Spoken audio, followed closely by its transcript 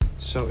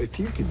So if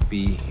you could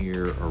be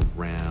here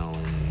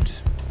around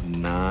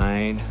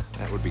 9,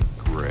 that would be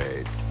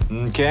great.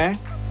 Okay?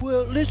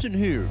 Well, listen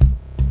here.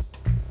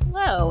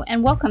 Hello,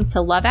 and welcome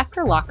to Love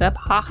After Lockup,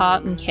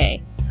 Haha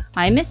MK.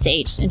 I'm Miss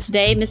H, and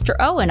today Mr.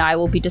 O and I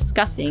will be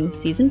discussing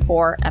Season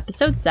 4,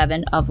 Episode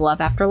 7 of Love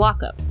After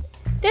Lockup.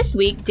 This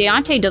week,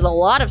 Deontay does a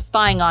lot of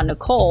spying on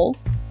Nicole,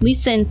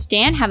 Lisa and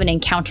Stan have an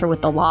encounter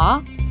with the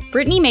law,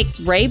 Brittany makes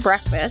Ray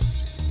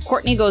breakfast,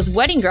 Courtney goes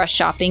wedding dress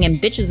shopping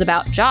and bitches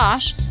about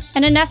Josh,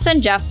 and Anessa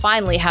and Jeff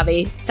finally have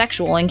a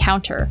sexual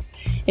encounter.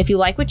 If you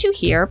like what you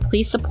hear,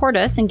 please support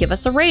us and give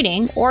us a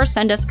rating or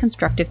send us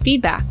constructive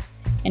feedback.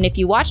 And if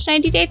you watch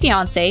 90 Day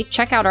Fiancé,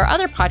 check out our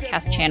other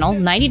podcast channel,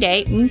 90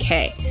 Day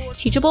MK,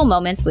 Teachable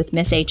Moments with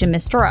Miss H and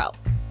Mr. O.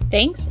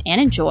 Thanks and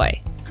enjoy.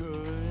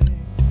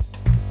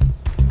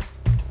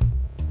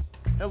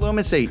 Hello,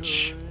 Miss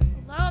H.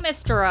 Hello,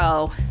 Mr.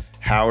 O.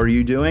 How are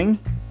you doing?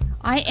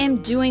 I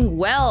am doing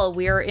well.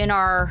 We are in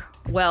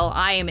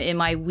I am in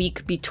my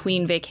week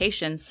between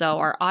vacations, so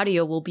our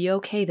audio will be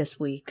okay this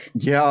week.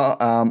 Yeah,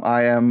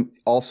 I am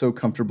also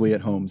comfortably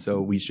at home,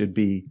 so we should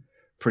be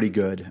pretty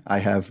good. I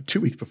have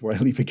 2 weeks before I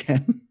leave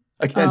again.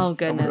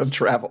 Summer of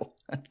travel.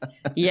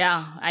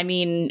 Yeah, I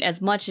mean, as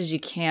much as you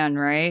can,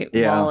 right?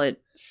 Yeah. While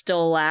it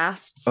still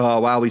lasts. Oh,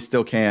 wow, we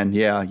still can.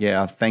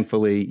 Yeah.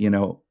 Thankfully,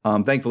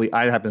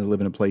 I happen to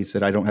live in a place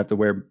that I don't have to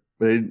wear.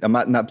 I'm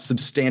not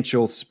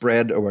substantial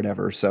spread or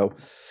whatever. So,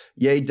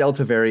 yay,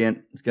 Delta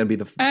variant. It's going to be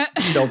the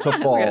Delta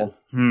fall.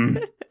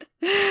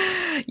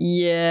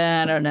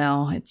 Yeah, I don't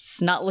know.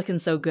 It's not looking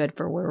so good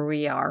for where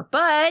we are.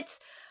 But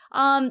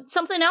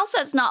something else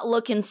that's not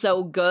looking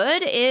so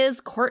good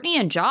is Courtney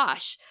and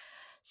Josh.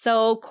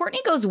 So Courtney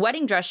goes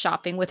wedding dress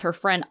shopping with her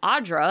friend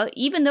Audra,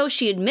 even though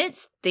she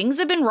admits things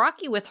have been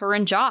rocky with her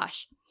and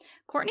Josh.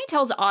 Courtney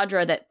tells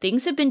Audra that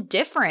things have been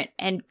different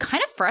and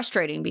kind of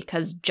frustrating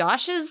because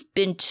Josh has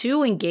been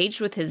too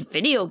engaged with his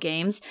video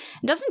games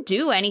and doesn't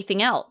do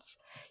anything else.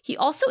 He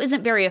also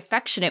isn't very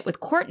affectionate with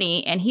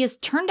Courtney, and he has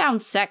turned down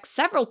sex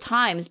several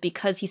times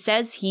because he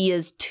says he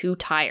is too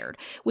tired,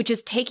 which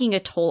is taking a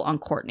toll on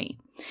Courtney.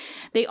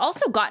 They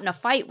also got in a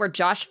fight where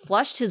Josh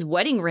flushed his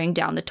wedding ring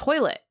down the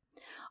toilet.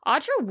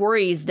 Audra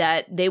worries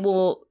that they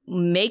will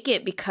make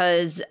it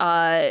because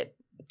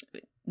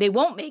they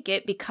won't make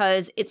it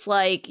because it's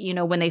like,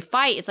 when they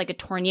fight, it's like a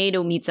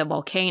tornado meets a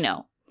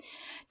volcano.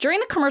 During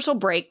the commercial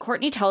break,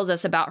 Courtney tells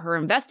us about her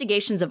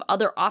investigations of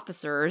other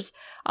officers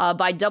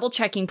by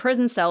double-checking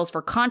prison cells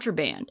for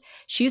contraband.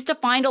 She used to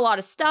find a lot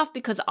of stuff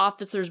because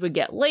officers would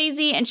get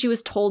lazy, and she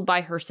was told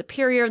by her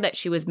superior that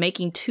she was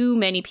making too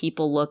many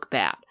people look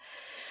bad.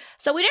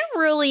 So we didn't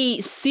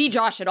really see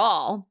Josh at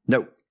all.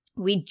 No.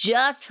 We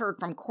just heard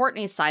from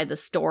Courtney's side of the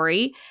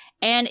story,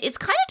 and it's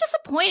kind of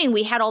disappointing.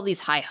 We had all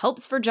these high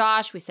hopes for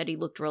Josh. We said he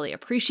looked really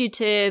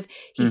appreciative.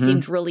 He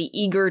seemed really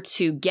eager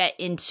to get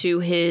into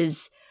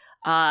his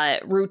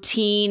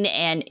routine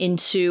and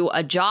into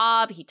a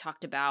job. He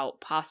talked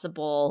about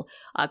possible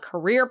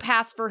career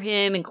paths for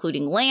him,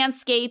 including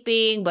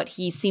landscaping, but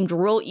he seemed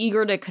real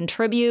eager to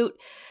contribute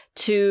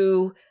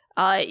to,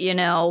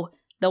 the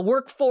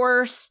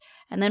workforce.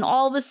 And then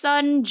all of a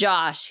sudden,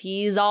 Josh,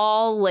 he's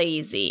all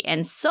lazy,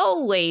 and so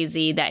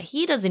lazy that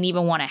he doesn't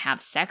even want to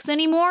have sex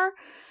anymore.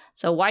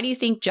 So why do you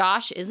think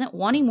Josh isn't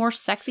wanting more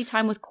sexy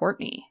time with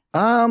Courtney?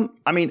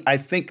 I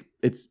think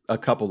it's a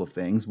couple of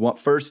things.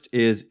 First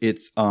is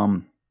it's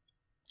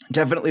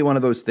definitely one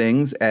of those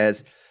things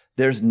as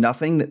there's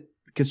nothing that,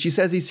 because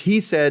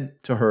he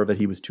said to her that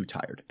he was too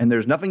tired, and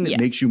there's nothing that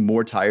makes you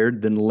more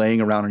tired than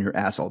laying around on your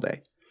ass all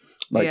day.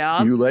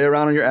 You lay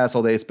around on your ass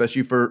all day,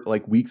 especially for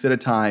weeks at a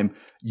time,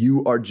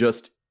 you are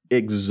just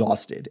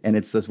exhausted. And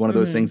it's just one of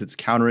those things that's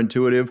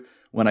counterintuitive.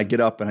 When I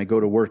get up and I go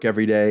to work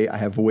every day, I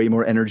have way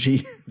more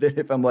energy than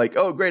if I'm like,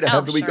 oh, great, I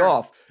have the week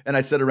off. And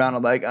I sit around,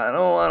 I'm like, I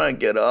don't want to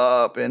get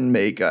up and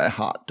make a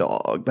hot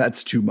dog.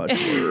 That's too much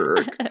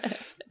work.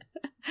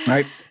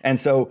 Right? And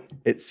so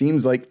it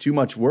seems like too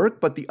much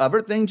work. But the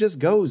other thing just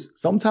goes,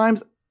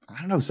 sometimes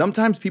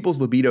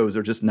people's libidos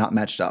are just not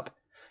matched up.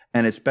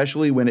 And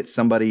especially when it's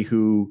somebody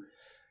who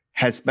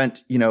has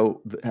spent,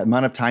 the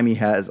amount of time he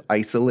has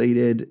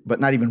isolated, but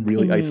not even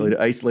really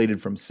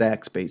isolated from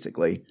sex,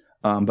 basically,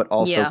 but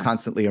also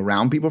constantly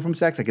around people from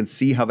sex. I can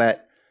see how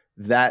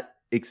that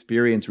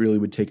experience really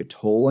would take a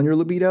toll on your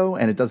libido,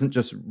 and it doesn't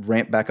just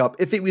ramp back up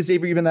if it was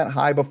even that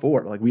high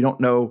before. We don't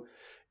know.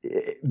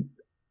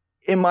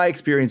 In my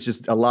experience,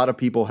 just a lot of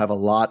people have a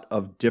lot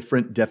of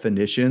different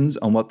definitions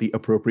on what the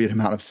appropriate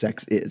amount of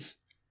sex is.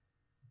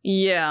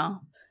 Yeah.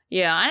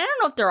 Yeah, I don't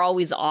know if they're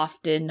always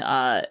often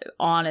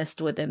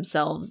honest with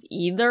themselves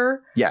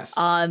either. Yes.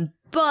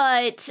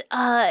 But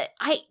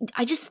I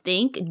just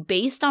think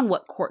based on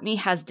what Courtney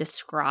has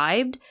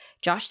described,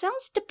 Josh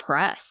sounds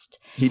depressed.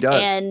 He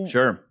does. And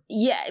sure.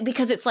 Yeah,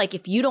 because it's like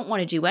if you don't want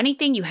to do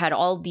anything, you had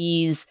all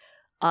these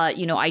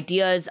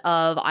ideas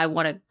of I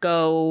want to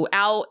go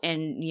out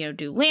and,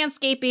 do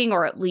landscaping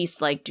or at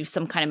least like do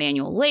some kind of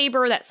manual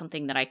labor. That's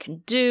something that I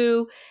can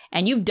do.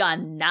 And you've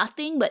done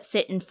nothing but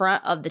sit in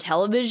front of the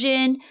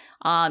television,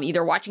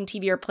 either watching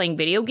TV or playing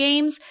video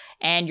games,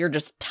 and you're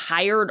just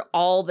tired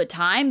all the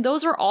time.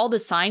 Those are all the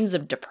signs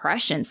of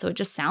depression. So it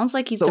just sounds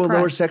like he's depressed. A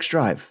lower sex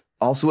drive,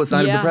 also a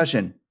sign of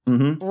depression.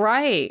 Mm-hmm.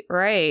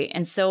 Right.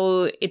 And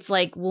so it's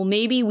like, well,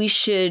 maybe we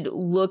should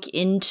look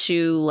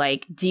into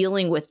like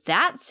dealing with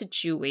that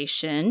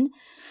situation.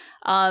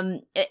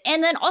 And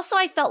then also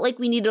I felt like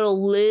we needed a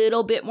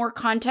little bit more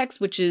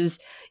context, which is,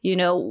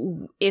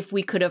 if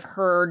we could have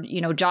heard,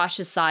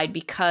 Josh's side,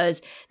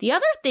 because the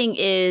other thing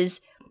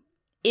is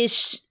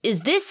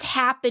this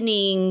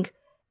happening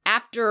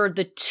after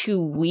the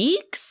 2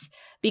 weeks?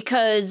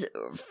 Because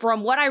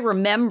from what I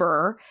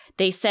remember,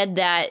 they said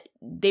that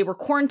they were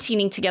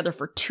quarantining together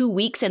for 2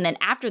 weeks. And then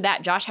after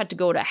that, Josh had to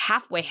go to a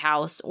halfway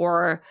house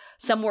or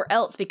somewhere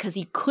else because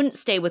he couldn't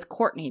stay with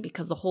Courtney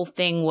because the whole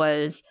thing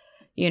was,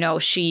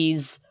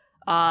 she's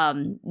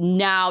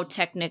now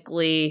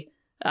technically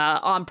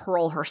on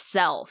parole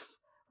herself,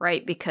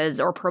 right?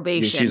 Or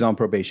probation. She's on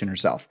probation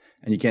herself.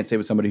 And you can't stay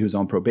with somebody who's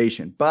on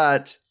probation.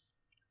 But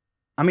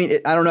I mean,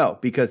 I don't know,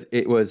 because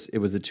it was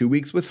the 2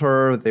 weeks with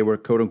her. They were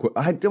quote unquote.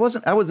 I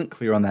wasn't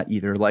clear on that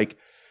either. Like,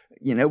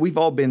 we've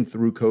all been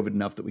through COVID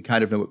enough that we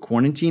kind of know what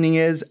quarantining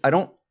is. I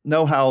don't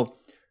know how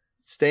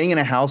staying in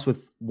a house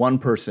with one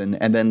person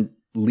and then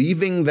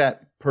leaving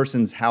that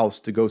person's house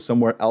to go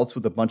somewhere else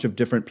with a bunch of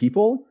different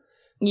people.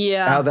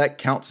 Yeah. How that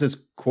counts as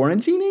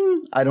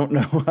quarantining? I don't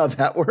know how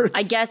that works.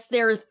 I guess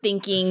they're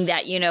thinking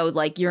that,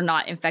 like you're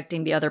not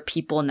infecting the other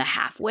people in the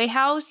halfway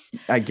house.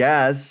 I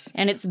guess.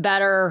 And it's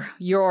better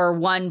you're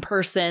one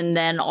person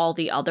than all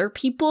the other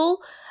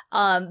people.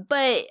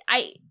 But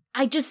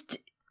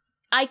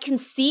I can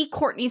see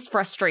Courtney's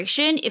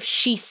frustration if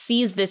she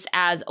sees this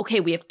as, okay,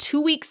 we have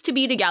 2 weeks to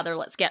be together.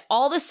 Let's get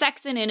all the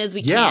sex in as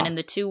we can in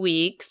the 2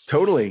 weeks.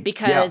 Totally.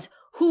 Because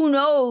who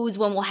knows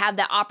when we'll have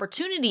that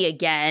opportunity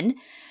again.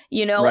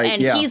 Right,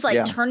 and he's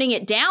like turning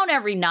it down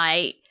every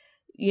night.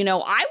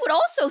 I would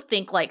also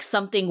think like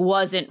something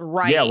wasn't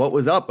right. Yeah, what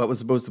was up? What was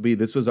supposed to be?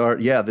 This was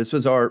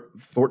our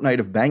fortnight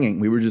of banging.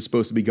 We were just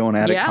supposed to be going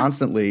at it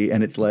constantly.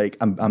 And it's like,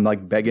 I'm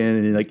like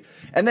begging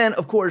and then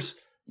of course,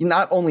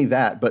 not only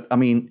that, but I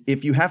mean,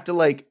 if you have to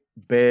like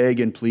beg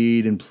and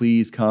plead and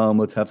please come,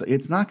 let's have sex,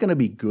 it's not going to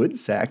be good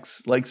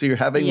sex. Like, so you're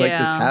having like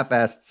this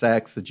half-assed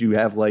sex that you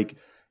have like,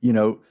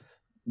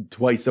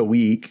 twice a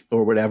week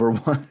or whatever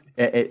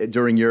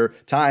during your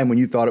time when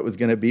you thought it was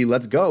going to be,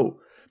 let's go.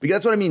 Because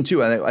that's what I mean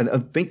too. I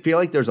feel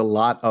like there's a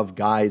lot of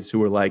guys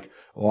who are like,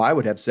 oh, I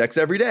would have sex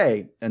every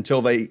day,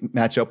 until they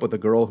match up with a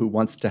girl who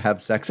wants to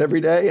have sex every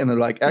day. And they're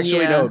like,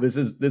 actually, no, this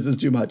is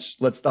too much.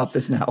 Let's stop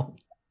this now.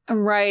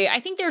 Right.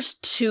 I think there's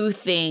two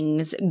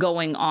things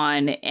going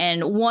on.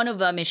 And one of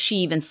them is, she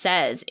even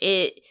says,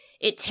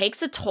 it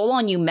takes a toll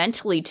on you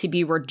mentally to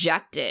be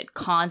rejected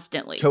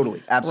constantly.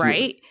 Totally. Absolutely.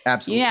 Right?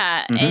 Absolutely.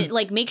 Yeah. Mm-hmm. And it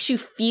like makes you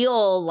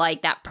feel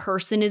like that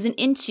person isn't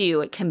into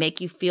you. It can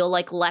make you feel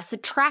like less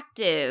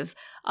attractive.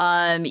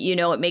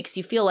 It makes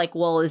you feel like,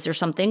 well, is there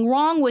something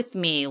wrong with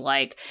me?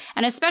 Like,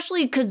 and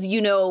especially because,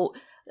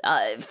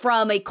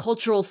 from a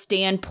cultural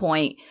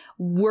standpoint,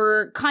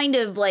 we're kind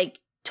of like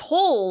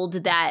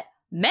told that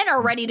men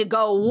are ready to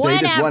go whenever.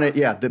 They just want it.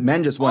 Yeah, the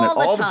men just want it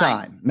all the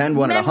time. Men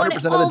want it 100%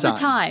 of the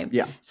time.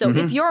 Yeah. So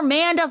if your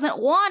man doesn't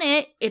want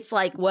it, it's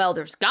like, well,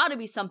 there's got to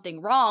be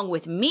something wrong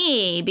with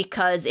me,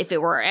 because if it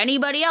were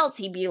anybody else,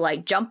 he'd be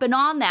like jumping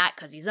on that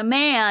because he's a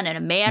man, and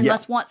a man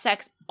must want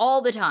sex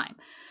all the time.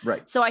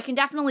 Right. So I can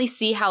definitely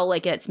see how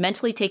like it's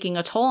mentally taking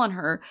a toll on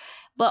her.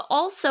 But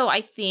also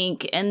I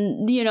think,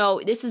 and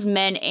this is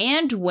men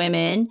and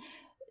women,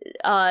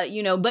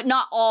 but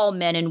not all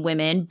men and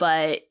women,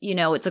 but,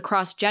 it's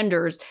across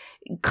genders,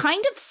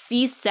 kind of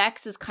see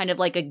sex as kind of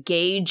like a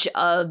gauge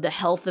of the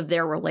health of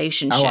their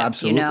relationship. Oh,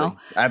 absolutely.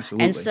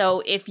 Absolutely. And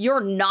so if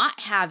you're not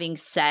having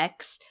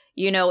sex,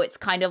 it's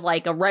kind of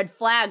like a red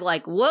flag,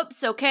 like,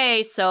 whoops,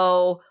 okay,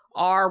 so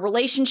our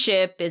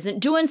relationship isn't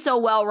doing so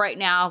well right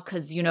now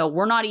because,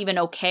 we're not even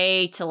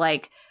okay to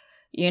like,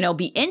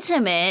 be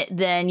intimate,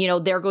 then,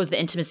 there goes the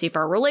intimacy of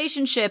our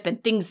relationship,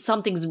 and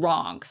something's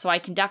wrong. So I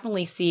can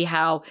definitely see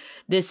how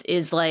this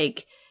is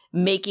like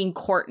making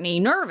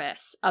Courtney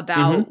nervous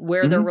about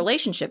where their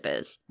relationship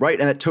is. Right.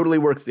 And it totally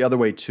works the other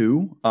way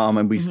too.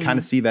 And we kind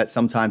of see that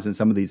sometimes in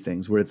some of these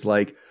things where it's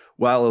like,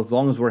 well, as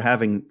long as we're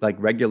having like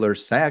regular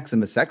sex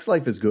and the sex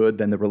life is good,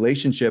 then the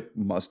relationship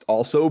must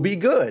also be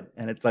good.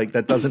 And it's like,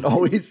 that doesn't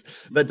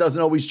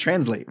always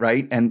translate.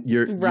 Right. And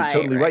you're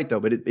totally right though.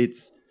 But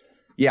it's,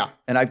 yeah.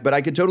 But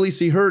I could totally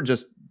see her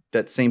just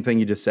that same thing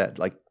you just said,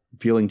 like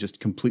feeling just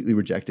completely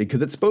rejected,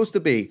 because it's supposed to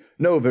be,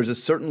 no, there's a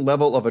certain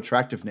level of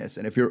attractiveness.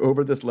 And if you're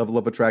over this level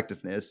of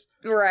attractiveness,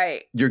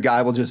 right, your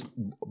guy will just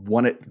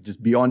want it,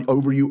 just be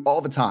over you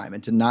all the time.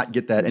 And to not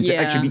get that and to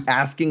actually be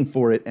asking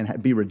for it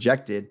and be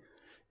rejected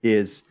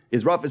is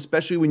rough,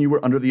 especially when you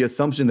were under the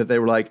assumption that they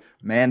were like,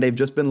 man, they've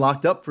just been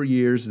locked up for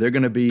years. They're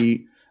going to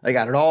be, they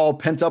got it all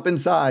pent up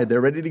inside.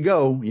 They're ready to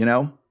go,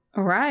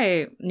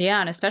 Right.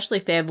 Yeah, and especially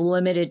if they have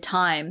limited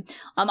time.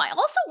 I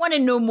also want to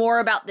know more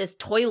about this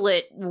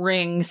toilet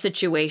ring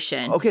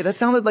situation. Okay, that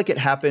sounded like it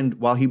happened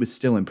while he was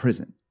still in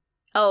prison.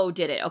 Oh,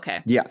 did it?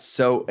 Okay. Yes.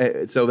 So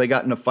they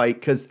got in a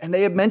fight and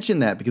they had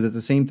mentioned that because it's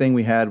the same thing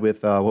we had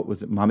with what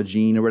was it, Mama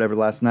Jean or whatever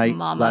last week.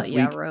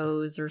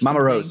 Rose or something.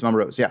 Mama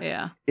Rose. Yeah.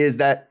 Yeah. Is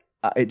that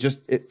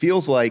it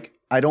feels like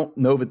I don't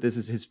know that this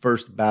is his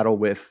first battle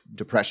with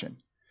depression.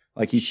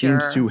 Like he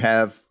seems to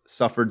have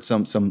suffered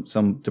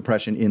some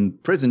depression in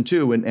prison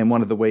too, and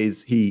one of the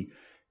ways he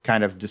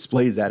kind of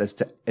displays that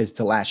is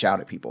to lash out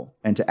at people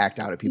and to act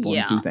out at people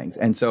and do things.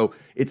 And so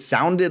it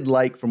sounded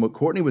like from what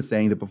Courtney was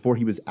saying that before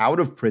he was out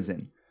of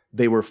prison,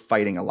 they were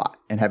fighting a lot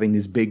and having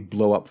these big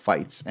blow up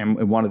fights. And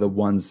in one of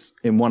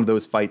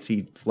those fights,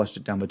 he flushed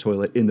it down the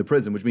toilet in the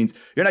prison, which means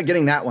you're not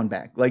getting that one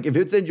back. Like if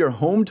it's in your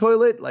home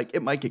toilet, like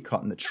it might get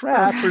caught in the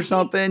trap or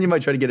something. You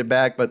might try to get it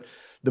back, but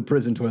the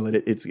prison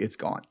toilet, it's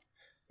gone.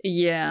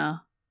 Yeah.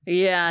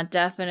 Yeah,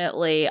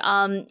 definitely.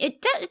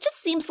 It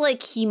just seems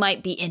like he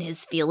might be in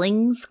his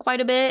feelings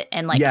quite a bit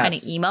and like kind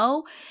of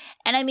emo.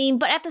 And I mean,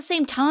 but at the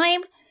same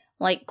time,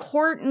 like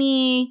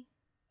Courtney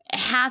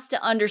has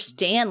to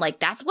understand like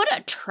that's what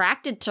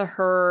attracted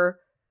her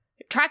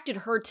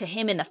to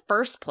him in the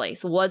first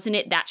place. Wasn't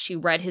it that she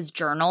read his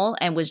journal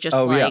and was just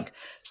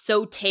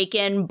so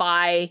taken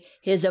by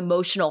his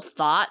emotional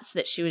thoughts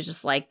that she was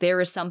just like,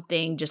 there is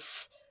something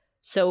just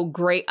so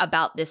great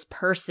about this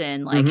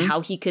person, like how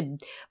he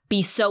could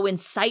be so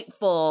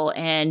insightful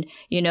and,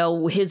 you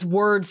know, his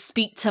words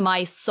speak to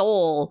my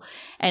soul.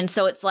 And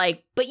so it's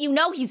like, but you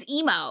know, he's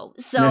emo.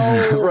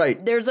 So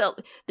right. there's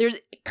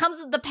it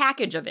comes with the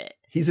package of it.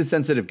 He's a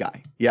sensitive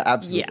guy. Yeah,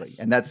 absolutely. Yes.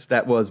 And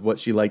that was what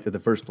she liked in the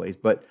first place.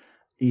 But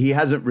he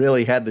hasn't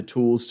really had the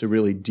tools to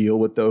really deal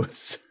with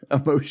those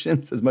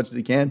emotions as much as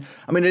he can.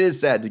 I mean, it is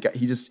sad.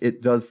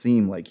 It does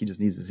seem like he just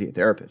needs to see a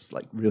therapist,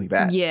 like really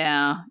bad.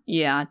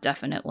 Yeah,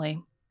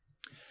 definitely.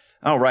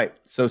 All right.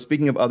 So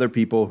speaking of other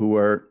people who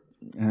are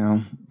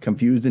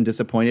confused and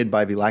disappointed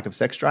by the lack of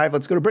sex drive,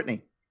 let's go to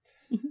Brittany.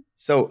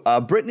 So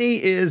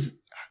Brittany is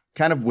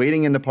kind of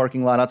waiting in the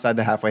parking lot outside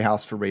the halfway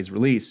house for Ray's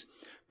release,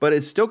 but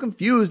is still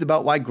confused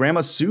about why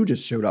Grandma Sue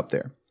just showed up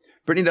there.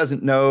 Brittany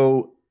doesn't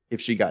know if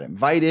she got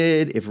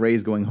invited, if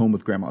Ray's going home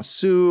with Grandma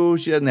Sue.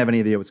 She doesn't have any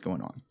idea what's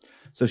going on.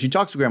 So she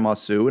talks to Grandma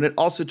Sue, and it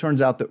also turns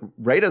out that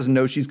Ray doesn't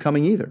know she's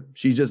coming either.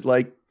 She's just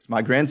like, it's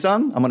my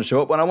grandson. I'm going to show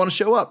up when I want to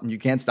show up, and you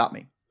can't stop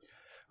me.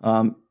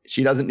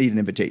 She doesn't need an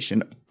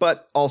invitation,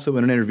 but also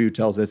in an interview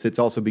tells us it's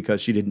also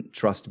because she didn't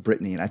trust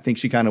Brittany, and I think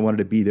she kind of wanted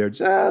to be there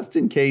just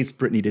in case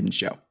Brittany didn't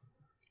show.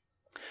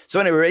 So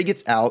anyway, Ray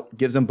gets out,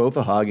 gives them both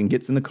a hug, and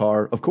gets in the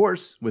car, of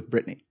course, with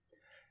Brittany.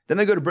 Then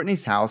they go to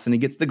Brittany's house, and he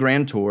gets the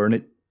grand tour, and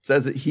it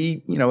says that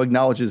he,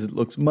 acknowledges it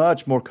looks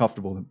much more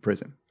comfortable than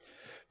prison.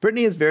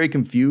 Brittany is very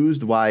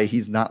confused why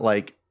he's not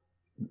like,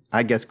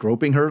 I guess,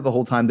 groping her the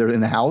whole time they're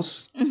in the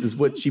house, is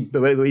what the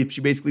way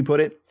she basically put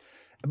it.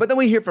 But then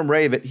we hear from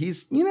Ray that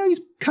he's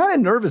kind of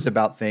nervous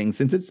about things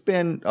since it's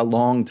been a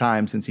long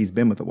time since he's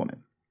been with a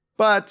woman.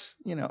 But,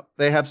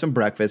 they have some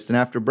breakfast, and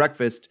after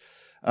breakfast,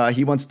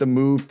 he wants to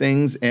move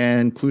things,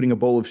 including a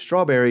bowl of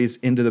strawberries,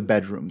 into the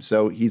bedroom.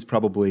 So he's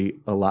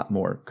probably a lot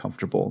more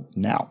comfortable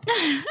now.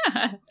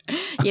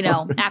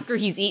 After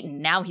he's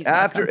eaten, now he's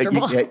more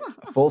comfortable.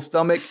 Full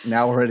stomach,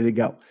 now we're ready to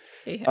go.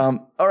 Yeah.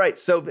 All right,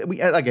 so we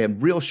had like a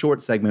real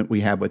short segment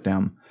we had with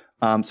them.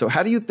 So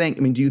how do you think,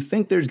 do you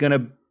think there's going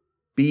to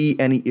be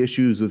any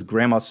issues with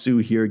Grandma Sue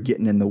here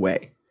getting in the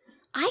way?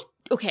 I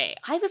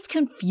was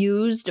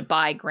confused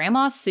by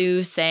Grandma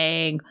Sue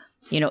saying,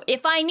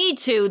 if I need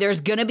to,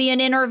 there's going to be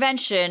an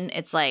intervention.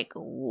 It's like,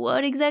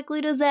 what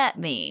exactly does that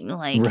mean?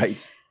 Like,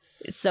 right.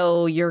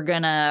 So you're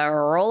going to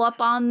roll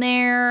up on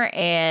there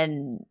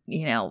and,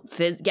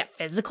 get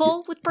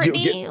physical with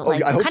Brittany?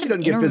 I hope she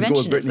doesn't get physical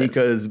with Brittany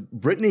because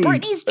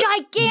Brittany's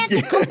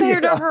gigantic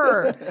compared to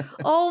her.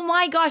 Oh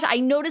my gosh. I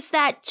noticed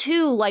that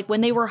too. Like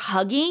when they were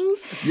hugging,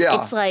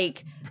 it's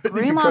like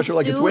Brittany Grandma Sue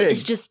like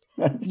is just,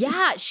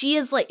 she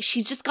is like,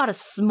 she's just got a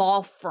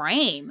small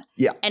frame.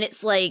 Yeah. And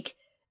it's like,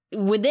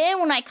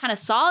 when I kind of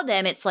saw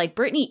them, it's like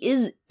Brittany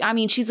is,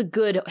 she's a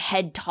good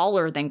head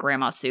taller than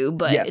Grandma Sue,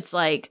 but it's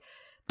like,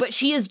 but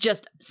she is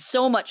just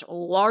so much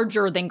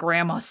larger than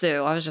Grandma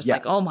Sue. I was just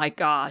like, oh my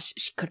gosh,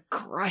 she could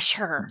crush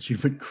her. She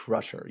would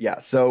crush her. Yeah.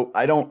 So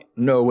I don't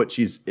know what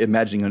she's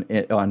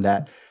imagining on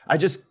that. It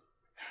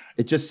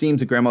just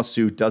seems that Grandma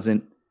Sue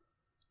doesn't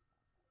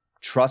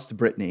trust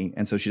Brittany,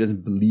 and so she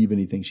doesn't believe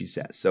anything she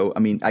says. So,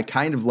 I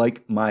kind of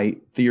like my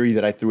theory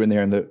that I threw in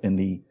there in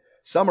the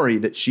summary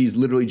that she's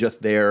literally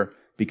just there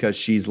because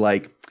she's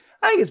like,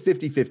 I think it's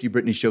 50-50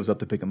 Brittany shows up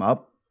to pick him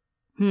up.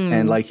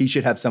 And like he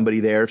should have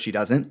somebody there if she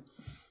doesn't.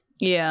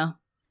 Yeah.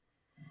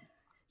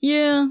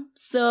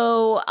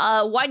 So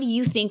why do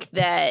you think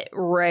that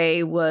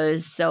Ray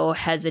was so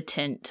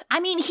hesitant?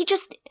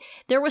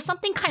 There was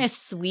something kind of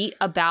sweet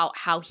about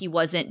how he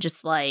wasn't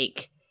just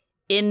like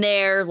in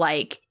there,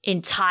 like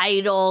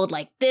entitled,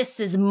 like this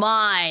is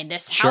mine,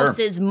 this house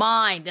is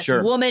mine, this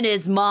woman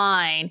is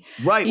mine.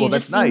 Right. Well,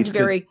 that's nice.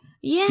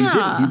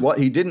 Yeah.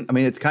 He didn't. I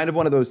mean, it's kind of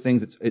one of those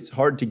things. It's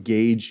hard to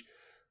gauge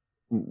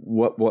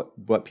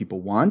what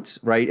people want,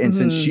 right? And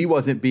since she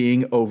wasn't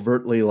being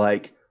overtly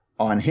like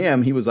on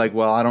him, he was like,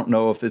 well, I don't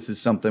know if this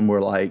is something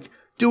we're like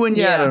doing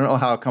yet. I don't know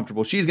how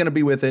comfortable she's going to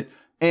be with it.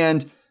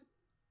 And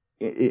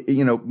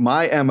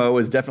my MO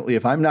is definitely,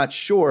 if I'm not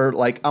sure,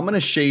 like I'm going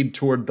to shade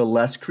toward the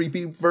less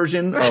creepy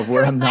version of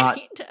where I'm not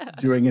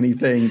doing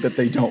anything that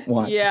they don't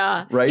want.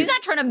 Yeah. Right. He's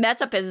not trying to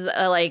mess up his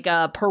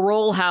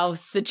parole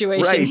house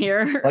situation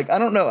here. Like, I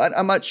don't know.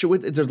 I'm not sure.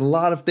 There's a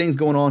lot of things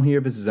going on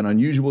here. This is an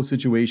unusual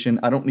situation.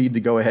 I don't need to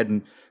go ahead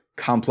and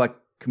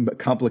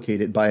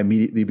complicate it by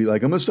immediately be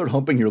like, I'm going to start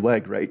humping your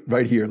leg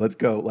right here. Let's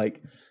go.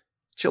 Like,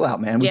 chill out,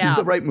 man, which is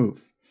the right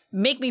move.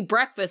 Make me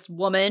breakfast,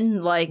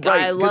 woman. Like,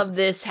 right, I love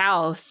this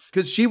house.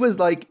 Because she was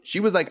like,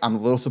 I'm a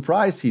little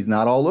surprised he's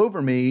not all over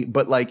me.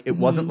 But like, it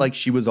wasn't like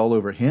she was all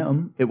over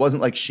him. It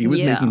wasn't like she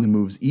was making the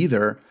moves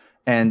either.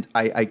 And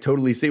I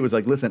totally see it was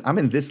like, listen, I'm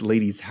in this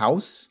lady's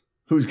house.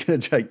 Who's going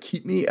to try to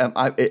keep me?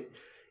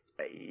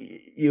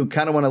 You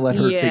kind of want to let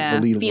her take the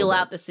lead a little feel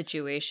out bit. the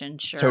situation.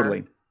 Sure.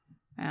 Totally.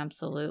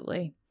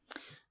 Absolutely.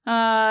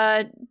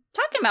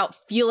 Talking about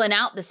feeling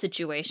out the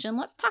situation,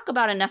 let's talk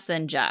about Anessa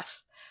and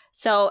Jeff.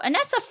 So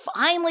Anessa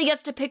finally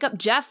gets to pick up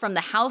Jeff from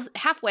the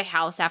halfway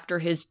house after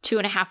his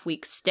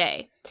 2.5-week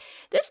stay.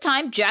 This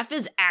time, Jeff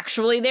is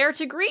actually there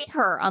to greet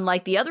her,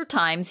 unlike the other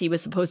times he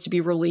was supposed to be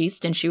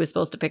released and she was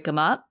supposed to pick him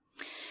up.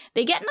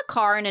 They get in the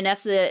car and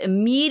Anessa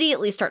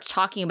immediately starts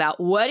talking about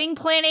wedding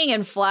planning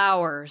and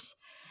flowers.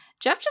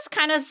 Jeff just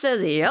kind of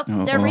says, yep,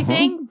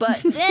 everything.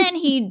 But then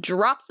he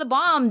drops the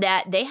bomb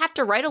that they have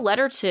to write a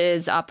letter to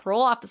his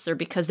parole officer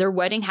because their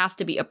wedding has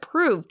to be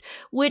approved,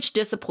 which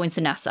disappoints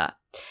Anessa.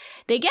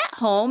 They get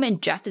home,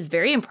 and Jeff is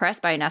very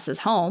impressed by Anessa's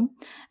home.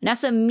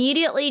 Anessa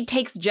immediately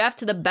takes Jeff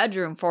to the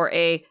bedroom for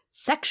a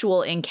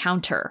sexual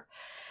encounter.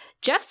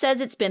 Jeff says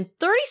it's been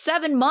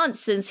 37 months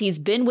since he's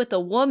been with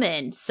a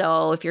woman.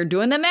 So if you're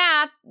doing the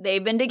math,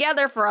 they've been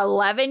together for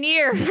 11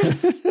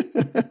 years.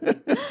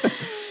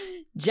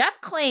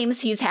 Jeff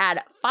claims he's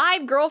had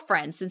 5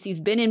 girlfriends since he's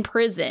been in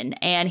prison,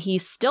 and he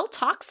still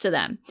talks to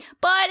them.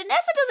 But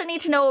Anessa doesn't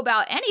need to know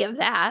about any of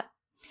that.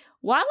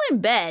 While in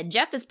bed,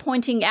 Jeff is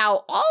pointing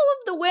out all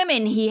of the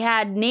women he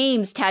had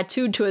names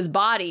tattooed to his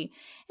body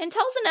and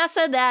tells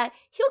Anessa that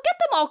he'll get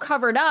them all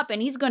covered up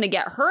and he's going to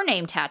get her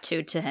name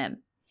tattooed to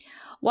him.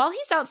 While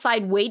he's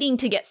outside waiting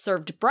to get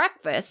served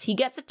breakfast, he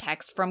gets a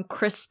text from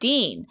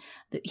Christine.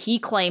 He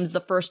claims the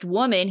first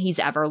woman he's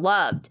ever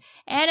loved,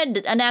 and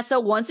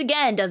Anessa once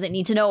again doesn't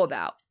need to know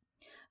about.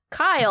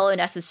 Kyle,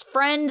 Anessa's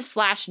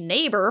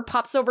friend/neighbor,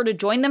 pops over to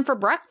join them for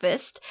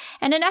breakfast,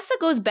 and Anessa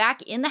goes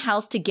back in the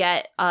house to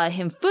get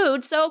him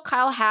food, so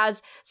Kyle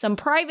has some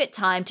private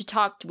time to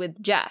talk with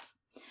Jeff.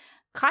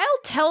 Kyle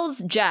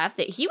tells Jeff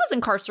that he was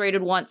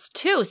incarcerated once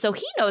too, so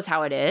he knows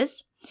how it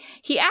is.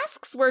 He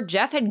asks where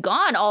Jeff had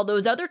gone all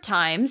those other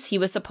times he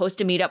was supposed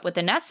to meet up with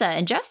Anessa,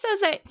 and Jeff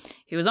says that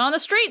he was on the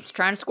streets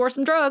trying to score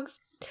some drugs.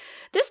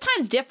 This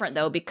time's different,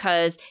 though,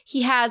 because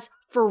he has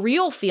for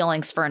real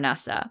feelings for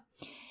Anessa.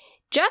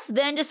 Jeff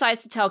then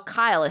decides to tell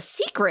Kyle a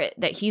secret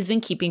that he's been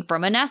keeping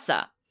from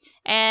Anessa.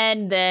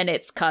 And then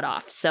it's cut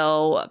off.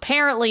 So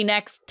apparently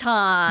next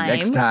time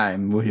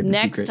we'll hear the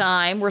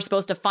secret. We're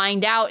supposed to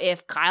find out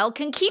if Kyle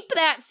can keep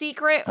that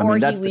secret or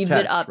he leaves the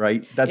test, it up.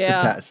 Right? That's the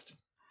test.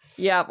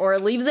 Yeah, or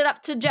leaves it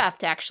up to Jeff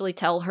to actually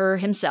tell her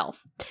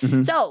himself.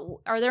 Mm-hmm.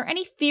 So are there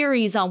any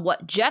theories on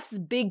what Jeff's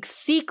big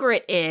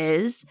secret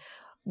is?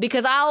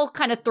 Because I'll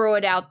kind of throw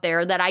it out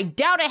there that I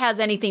doubt it has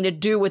anything to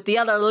do with the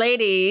other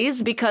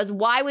ladies, because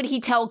why would he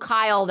tell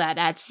Kyle that?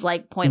 That's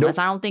like pointless.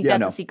 Nope. I don't think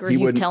that's a secret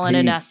he's telling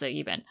Anessa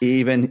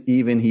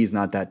even he's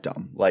not that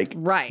dumb. Like,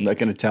 right. I'm not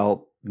going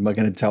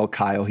to tell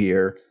Kyle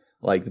here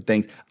like the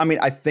things. I mean,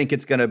 I think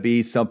it's going to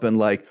be something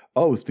like,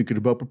 oh, I was thinking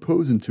about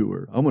proposing to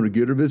her. I'm going to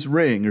get her this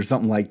ring or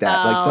something like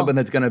that. Like something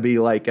that's going to be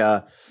like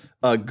a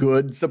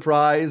good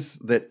surprise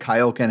that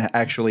Kyle can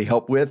actually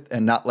help with,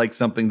 and not like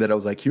something that I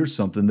was like, here's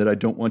something that I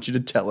don't want you to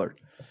tell her.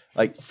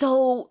 Like,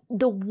 so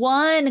the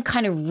one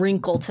kind of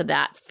wrinkle to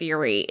that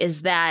theory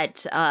is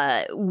that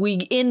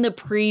in the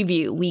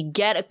preview, we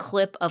get a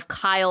clip of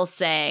Kyle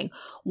saying,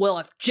 well,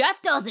 if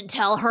Jeff doesn't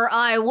tell her,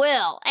 I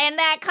will. And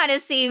that kind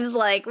of seems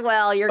like,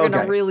 well, you're going to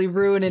really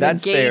ruin an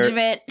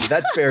engagement. Fair.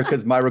 That's fair,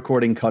 because my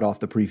recording cut off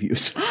the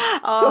previews.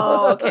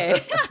 Oh,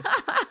 okay.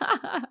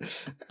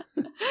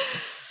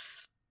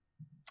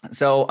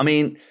 So, I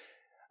mean,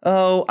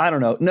 I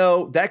don't know.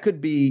 No, that could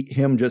be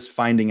him just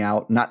finding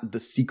out, not the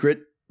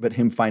secret, but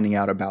him finding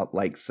out about,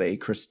 like, say,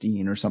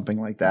 Christine or something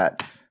like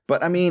that.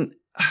 But I mean,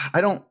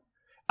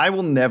 I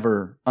will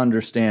never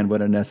understand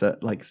what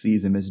Anessa, like,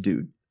 sees him as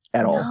dude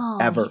at all,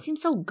 ever. He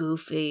seems so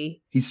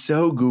goofy. He's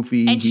so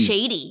goofy. And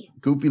shady.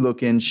 Goofy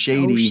looking,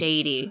 shady. So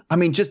shady. I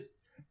mean,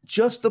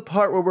 just the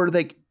part where we're,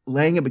 like,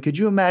 laying it. But could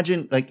you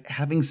imagine, like,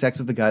 having sex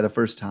with the guy the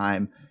first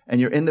time,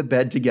 and you're in the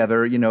bed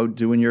together, you know,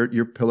 doing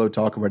your pillow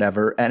talk or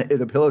whatever, and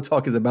the pillow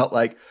talk is about,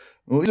 like,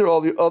 well, these are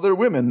all the other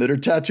women that are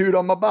tattooed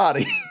on my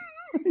body.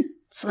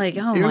 It's like,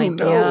 oh my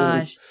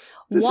gosh.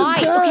 This Why?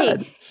 Is bad.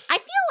 Okay, I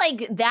feel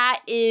like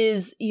that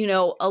is,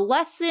 a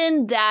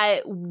lesson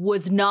that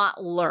was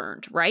not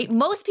learned, right?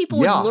 Most people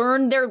would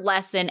learn their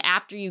lesson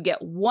after you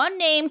get one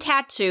name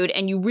tattooed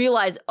and you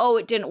realize, oh,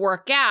 it didn't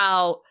work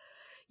out.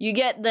 You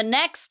get the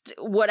next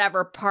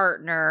whatever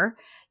partner.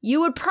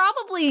 You would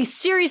probably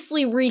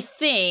seriously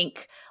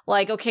rethink,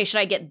 like, okay, should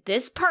I get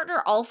this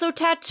partner also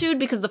tattooed?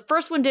 Because the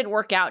first one didn't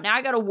work out. Now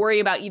I got to worry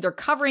about either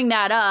covering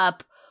that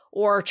up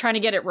or trying to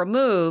get it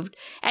removed.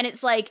 And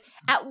it's like,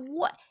 at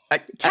what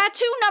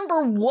tattoo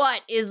number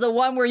what is the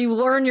one where you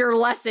learn your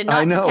lesson,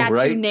 not to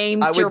tattoo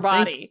names to your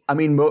body?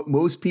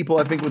 Most people,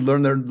 I think, would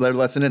learn their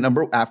lesson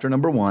at after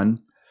number one.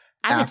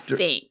 I would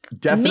think.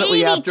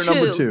 Definitely maybe after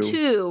number two.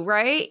 Two,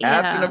 right?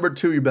 After number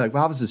two, you'd be like,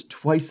 wow, this is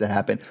twice that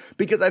happened.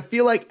 Because I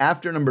feel like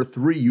after number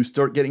three, you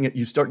start getting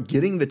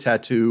the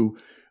tattoo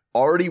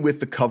already with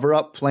the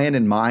cover-up plan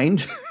in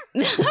mind.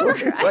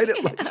 Right.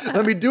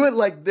 Let me do it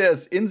like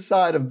this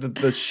inside of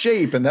the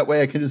shape, and that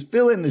way I can just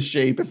fill in the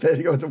shape if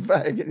that goes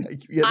back.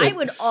 I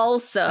would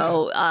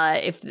also,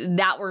 if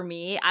that were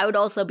me, I would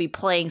also be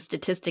playing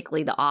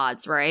statistically the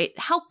odds, right?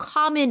 How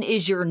common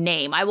is your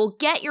name? I will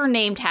get your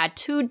name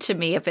tattooed to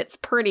me if it's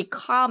pretty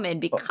common,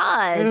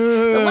 because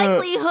the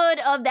likelihood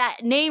of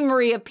that name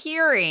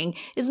reappearing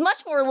is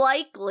much more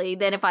likely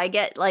than if I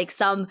get like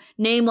some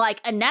name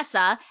like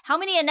Anessa. How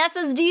many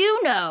Anessas do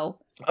you know?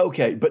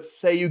 Okay, but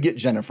say you get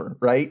Jennifer,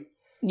 right?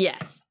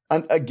 Yes.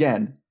 And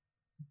again,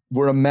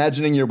 we're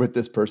imagining you're with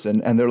this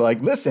person and they're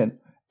like, listen,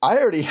 I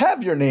already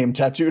have your name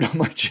tattooed on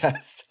my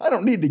chest. I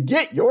don't need to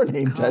get your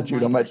name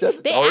tattooed on my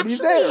chest. It's already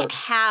there. They actually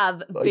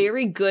have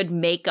very good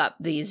makeup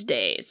these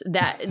days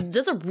that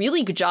does a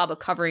really good job of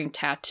covering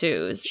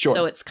tattoos. Sure.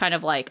 So it's kind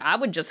of like, I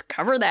would just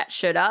cover that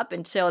shit up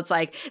until it's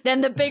like,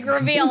 then the big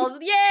reveal,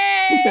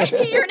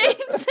 yay, your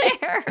name's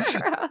there.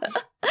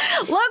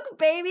 Look,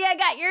 baby, I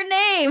got your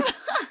name.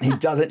 He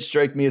doesn't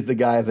strike me as the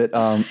guy that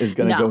is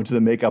going to go into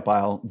the makeup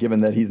aisle,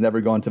 given that he's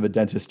never gone to the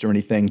dentist or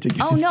anything to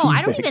get his teeth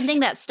I don't fixed. even think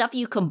that's stuff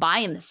you can buy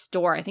in the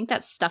store. I think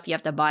that's stuff you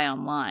have to buy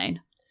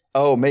online.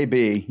 Oh,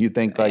 maybe. You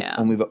think like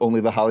only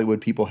the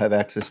Hollywood people have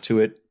access to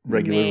it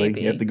regularly.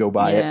 Maybe. You have to go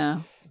buy it.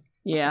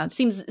 Yeah, it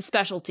seems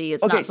specialty.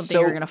 It's not something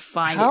you're going to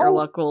find at your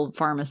local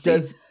pharmacy.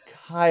 Does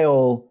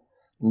Kyle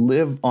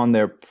live on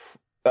their...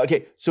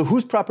 Okay, so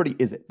whose property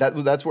is it?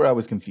 That's where I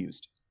was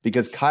confused.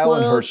 Because Kyle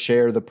and her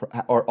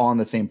are on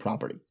the same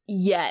property.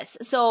 Yes.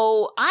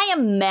 So I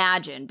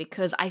imagine,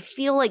 because I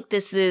feel like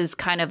this is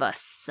kind of a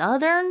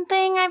southern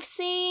thing I've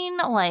seen,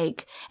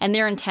 and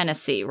they're in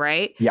Tennessee,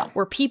 right? Yeah.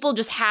 Where people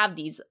just have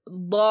these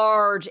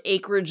large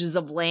acreages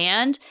of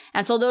land,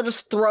 and so they'll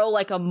just throw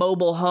like a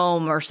mobile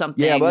home or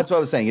something. Yeah, well, that's what I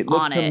was saying. It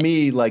looked to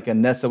me like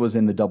Anessa was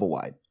in the double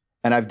wide.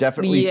 And I've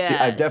definitely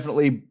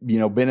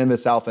been in the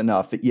South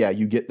enough that,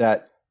 you get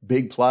that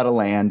big plot of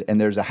land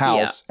and there's a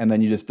house and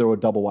then you just throw a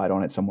double wide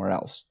on it somewhere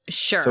else.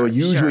 Sure. So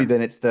usually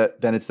then it's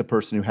the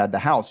person who had the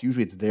house.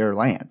 Usually it's their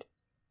land.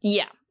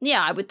 Yeah.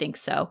 Yeah, I would think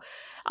so.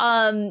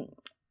 I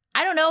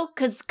don't know,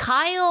 because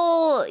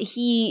Kyle,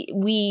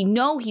 we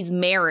know he's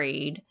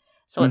married,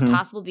 so it's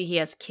possible that he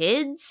has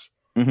kids.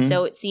 Mm-hmm.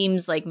 So it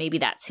seems like maybe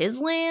that's his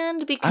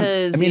land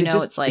because,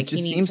 it's like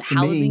he needs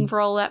housing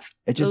for all that.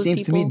 It just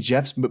seems to me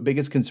Jeff's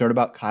biggest concern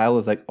about Kyle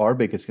is like our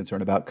biggest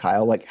concern about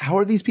Kyle. Like, how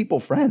are these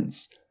people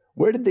friends?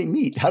 Where did they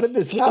meet? How did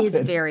this happen? It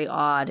is very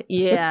odd.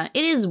 Yeah,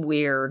 it is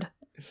weird.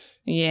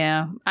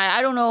 Yeah.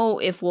 I don't know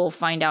if we'll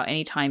find out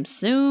anytime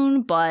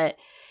soon, but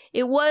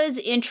it was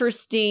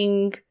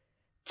interesting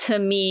to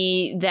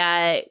me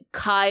that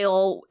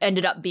Kyle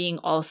ended up being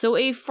also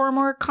a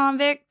former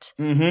convict.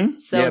 Mm-hmm.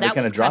 So that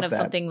was kind of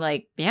something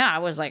like, I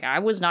was like, I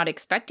was not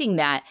expecting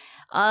that.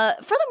 For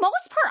the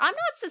most part, I'm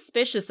not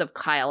suspicious of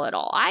Kyle at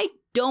all. I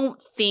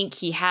don't think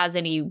he has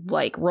any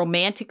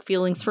romantic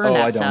feelings for Anessa.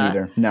 I don't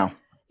either. No.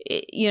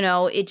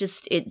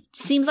 It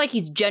seems like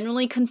he's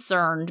genuinely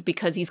concerned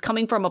because he's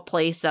coming from a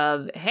place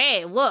of,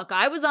 hey, look,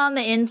 I was on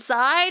the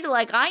inside.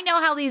 Like, I know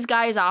how these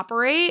guys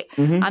operate.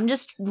 Mm-hmm. I'm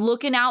just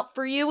looking out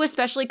for you,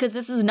 especially because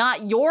this is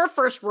not your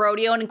first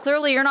rodeo and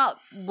clearly you're not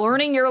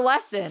learning your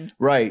lesson.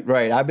 Right.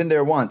 I've been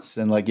there once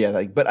and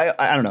but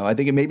I don't know. I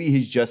think maybe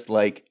he's just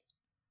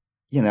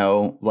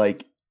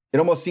it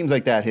almost seems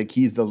like that.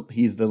 He's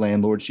the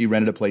landlord. She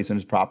rented a place on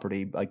his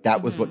property. Like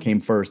that was what came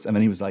first. And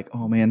then he was like,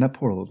 oh man, that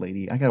poor old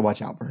lady. I got to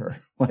watch out for her.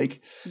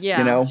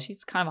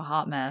 She's kind of a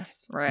hot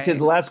mess. Right. To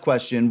the last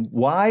question,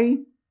 why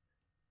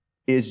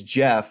is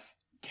Jeff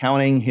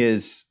counting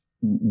his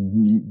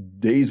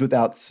days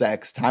without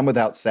sex, time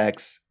without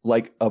sex,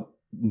 like a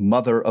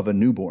mother of a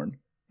newborn?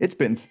 It's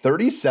been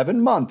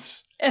 37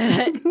 months.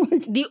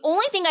 The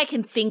only thing I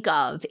can think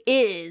of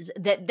is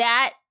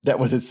that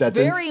was his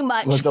sentence. Very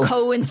much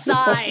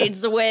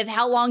coincides with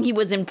how long he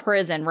was in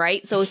prison,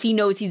 right? So if he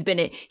knows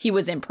he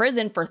was in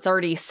prison for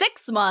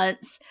 36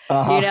 months,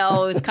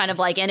 it's kind of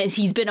like, and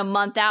he's been a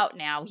month out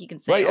now. He can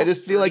say, right. I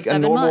just feel like a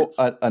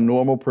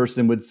normal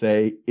person would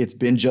say it's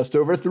been just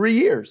over 3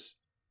 years.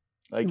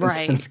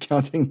 Instead of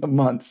counting the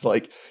months, how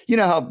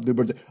the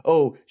birds say,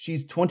 oh,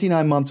 she's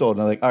 29 months old.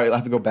 And I'm like, all right, I'll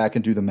have to go back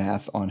and do the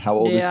math on how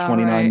old is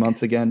 29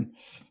 months again.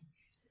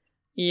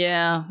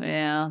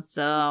 Yeah.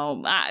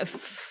 So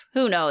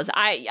who knows?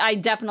 I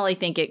definitely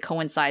think it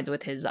coincides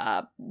with his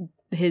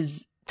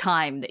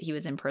time that he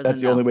was in prison.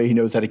 That's the only way he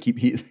knows how to keep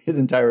his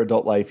entire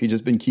adult life. He's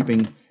just been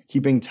keeping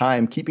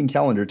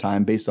calendar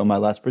time based on my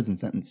last prison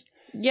sentence.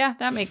 Yeah,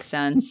 that makes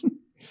sense.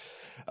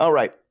 All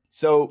right.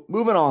 So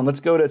moving on,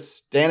 let's go to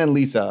Stan and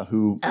Lisa,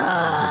 who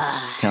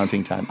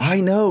counting time. I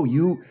know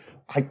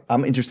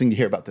I'm interested to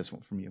hear about this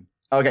one from you.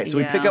 Okay, so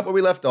we pick up where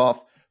we left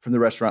off from the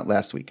restaurant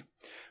last week,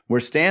 where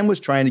Stan was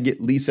trying to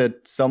get Lisa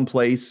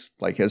someplace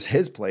like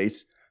his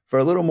place for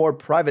a little more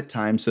private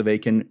time so they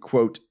can,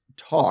 quote,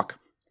 talk.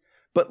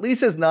 But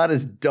Lisa's not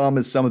as dumb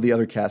as some of the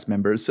other cast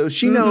members, so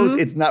she knows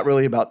it's not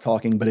really about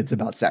talking, but it's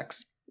about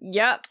sex.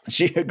 Yep.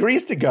 She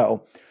agrees to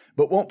go,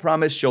 but won't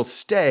promise she'll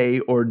stay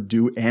or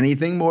do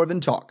anything more than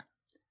talk.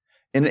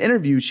 In an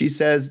interview, she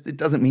says it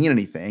doesn't mean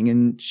anything,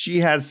 and she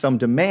has some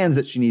demands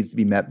that she needs to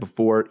be met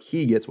before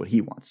he gets what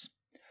he wants.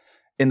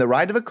 In the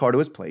ride of a car to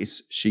his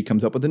place, she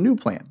comes up with a new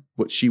plan.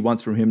 What she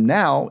wants from him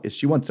now is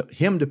she wants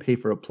him to pay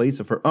for a place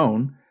of her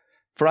own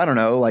for, I don't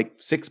know, like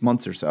 6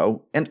 months or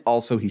so, and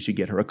also he should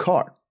get her a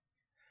car.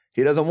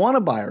 He doesn't want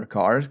to buy her a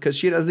car because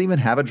she doesn't even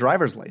have a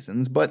driver's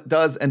license, but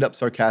does end up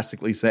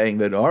sarcastically saying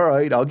that, all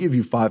right, I'll give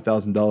you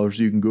 $5,000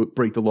 so you can go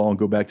break the law and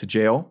go back to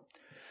jail.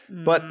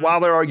 But while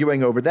they're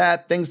arguing over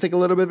that, things take a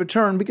little bit of a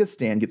turn because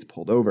Stan gets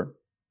pulled over.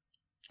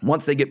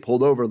 Once they get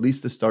pulled over,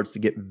 Lisa starts to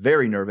get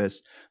very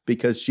nervous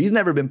because she's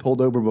never been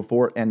pulled over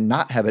before and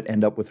not have it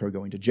end up with her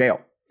going to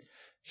jail.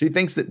 She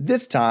thinks that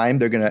this time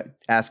they're going to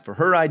ask for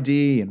her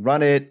ID and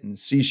run it and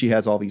see she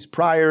has all these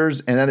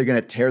priors, and then they're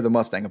going to tear the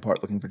Mustang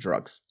apart looking for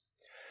drugs.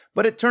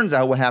 But it turns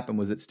out what happened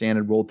was that Stan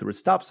had rolled through a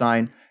stop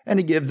sign, and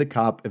he gives the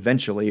cop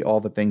eventually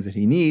all the things that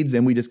he needs,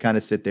 and we just kind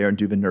of sit there and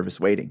do the nervous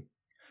waiting.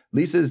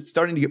 Lisa's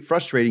starting to get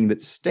frustrating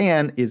that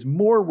Stan is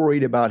more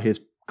worried about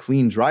his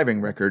clean driving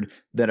record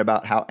than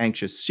about how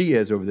anxious she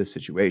is over this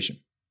situation.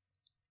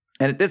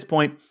 And at this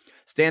point,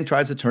 Stan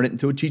tries to turn it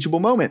into a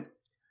teachable moment.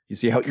 You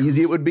see how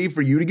easy it would be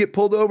for you to get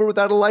pulled over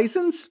without a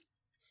license?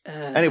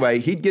 Anyway,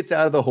 he gets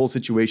out of the whole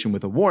situation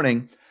with a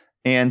warning,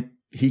 and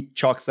he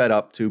chalks that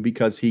up to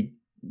because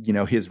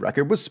his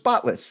record was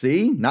spotless.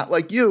 See? Not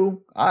like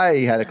you. I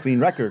had a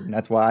clean record, and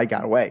that's why I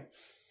got away.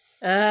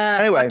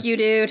 Anyway, fuck you,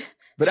 dude.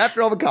 But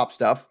after all the cop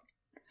stuff,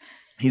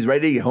 he's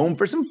ready to get home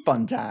for some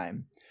fun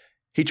time.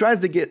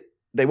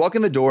 They walk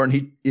in the door and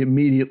he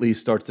immediately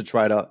starts to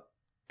try to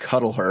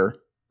cuddle her.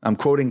 I'm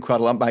quoting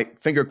cuddle. I'm by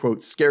finger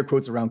quotes, scare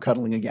quotes around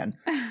cuddling again.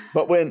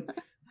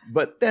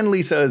 But then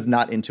Lisa is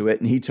not into it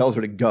and he tells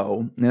her to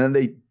go. And then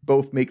they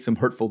both make some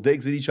hurtful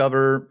digs at each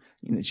other.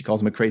 She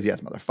calls him a crazy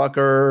ass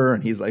motherfucker.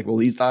 And he's like, well, at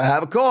least I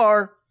have a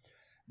car.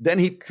 Then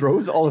he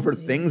throws all of her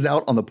things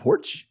out on the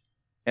porch.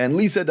 And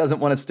Lisa doesn't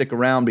want to stick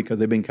around because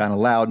they've been kind of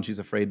loud and she's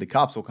afraid the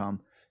cops will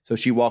come. So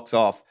she walks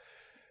off.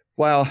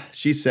 Well,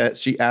 he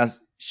says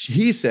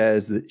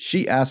that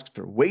she asked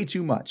for way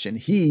too much and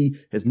he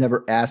has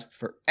never asked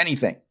for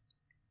anything.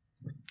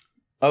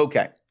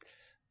 Okay.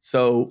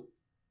 So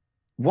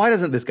why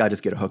doesn't this guy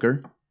just get a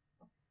hooker?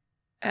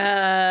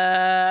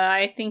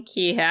 I think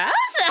he has.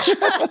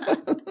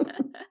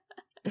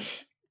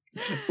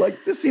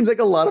 Like, this seems like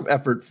a lot of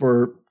effort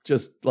for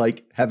just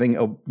like having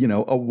a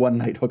one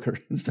night hooker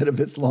instead of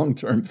this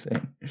long-term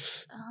thing.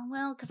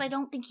 Well, because I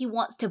don't think he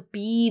wants to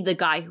be the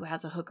guy who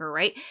has a hooker,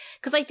 right?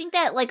 Because I think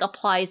that like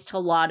applies to a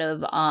lot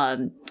of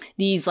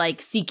these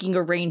like seeking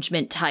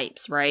arrangement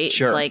types, right?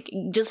 Sure. It's like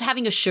just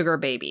having a sugar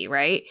baby,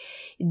 right?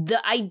 The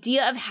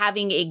idea of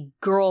having a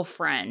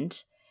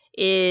girlfriend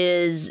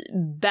is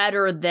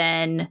better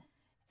than,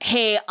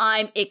 hey,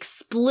 I'm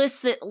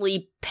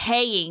explicitly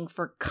paying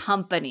for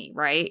company,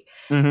 right?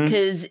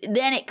 Because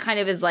then it kind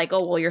of is like,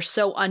 oh, well, you're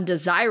so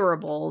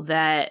undesirable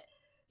that,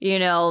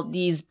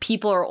 these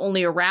people are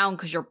only around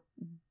because you're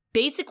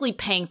basically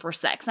paying for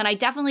sex. And I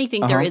definitely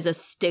think there is a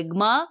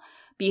stigma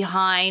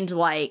behind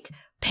like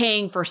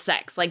paying for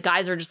sex. Like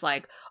guys are just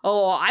like,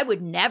 oh, I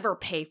would never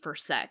pay for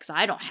sex.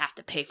 I don't have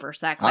to pay for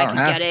sex. I don't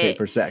have to pay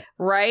for sex.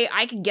 Right?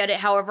 I can get it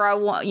however I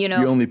want, You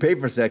only pay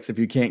for sex if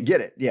you can't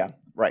get it. Yeah,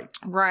 right.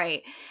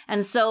 Right.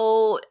 And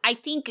so I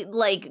think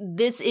like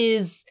this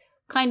is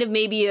kind of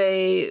maybe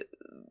a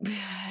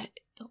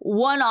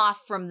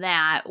one-off from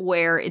that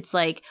where it's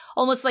like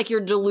almost like your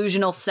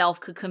delusional self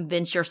could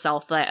convince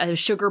yourself that a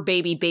sugar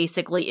baby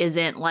basically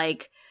isn't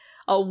like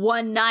a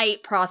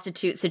one-night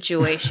prostitute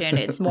situation.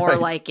 It's more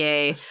like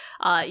a,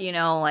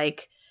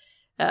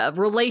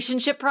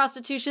 relationship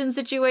prostitution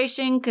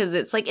situation because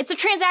it's like it's a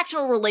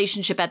transactional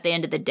relationship at the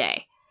end of the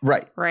day.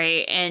 Right.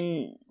 Right.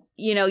 And,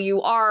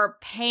 you are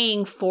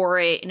paying for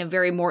it in a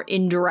very more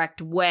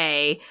indirect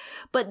way.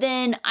 But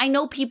then I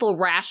know people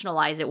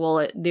rationalize it.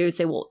 Well, they would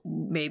say, well,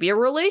 maybe a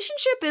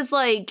relationship is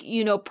like,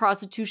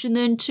 prostitution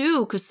then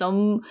too, because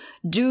some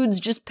dudes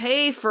just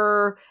pay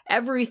for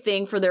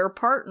everything for their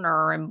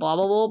partner and blah,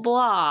 blah, blah,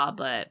 blah.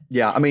 But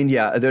yeah, I mean,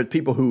 there are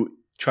people who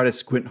try to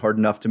squint hard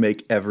enough to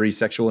make every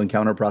sexual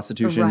encounter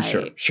prostitution.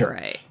 Right, Sure.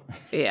 Right.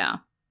 Yeah.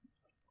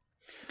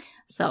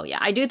 So, yeah,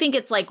 I do think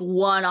it's like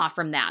one off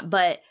from that.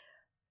 But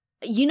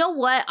You know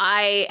what?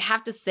 I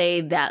have to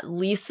say that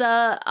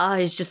Lisa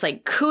is just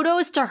like,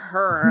 kudos to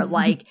her.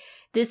 Like,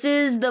 this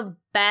is the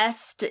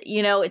best,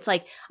 it's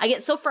like, I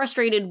get so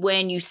frustrated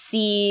when you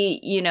see,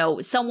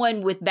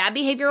 someone with bad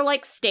behavior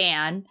like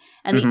Stan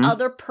and the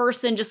other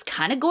person just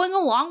kind of going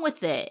along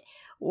with it.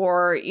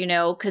 Or,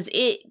 because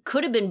it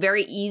could have been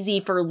very easy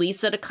for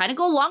Lisa to kind of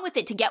go along with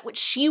it to get what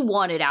she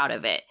wanted out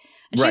of it.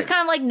 And she's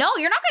kind of like, no,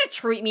 you're not going to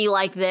treat me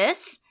like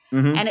this.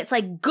 And it's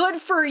like,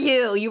 good for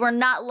you. You are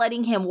not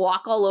letting him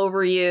walk all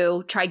over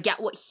you, try to get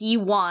what he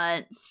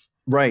wants.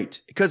 Right.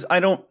 Because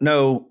I don't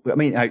know. I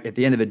mean, at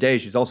the end of the day,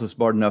 she's also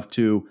smart enough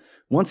to,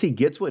 once he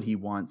gets what he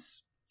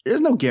wants,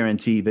 there's no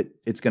guarantee that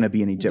it's going to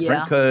be any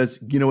different.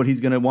 Because you know what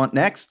he's going to want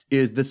next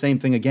is the same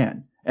thing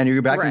again. And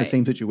you're back in the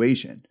same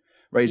situation.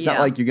 Right. It's not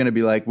like you're going to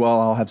be like,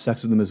 well, I'll have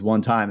sex with him this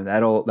one time and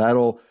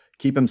that'll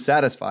keep him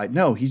satisfied.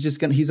 No,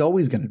 he's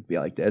always going to be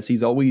like this.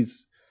 He's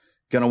always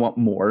going to want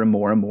more and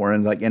more and more.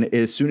 And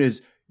as soon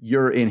as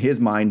you're in his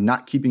mind,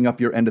 not keeping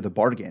up your end of the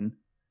bargain,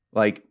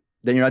 then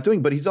you're not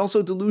doing. But he's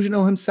also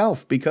delusional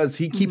himself because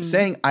he keeps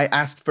saying, I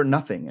asked for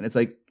nothing. And it's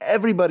like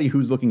everybody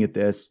who's looking at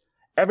this,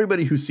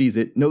 everybody who sees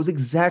it knows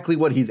exactly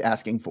what he's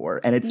asking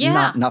for. And it's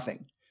not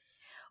nothing.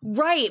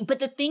 Right. But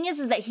the thing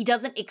is that he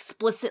doesn't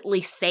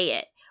explicitly say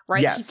it.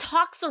 Right? Yes. He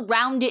talks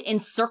around it in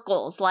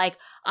circles like,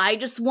 I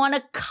just want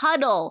to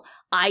cuddle.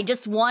 I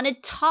just want to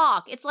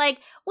talk. It's like,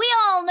 we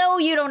all know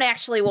you don't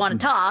actually want to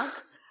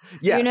talk.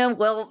 Yes.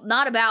 Well,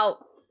 not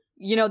about,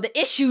 the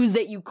issues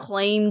that you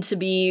claim to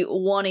be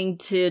wanting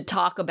to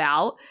talk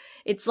about.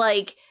 It's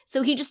like,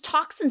 so he just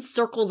talks in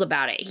circles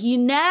about it. He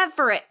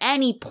never at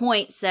any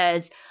point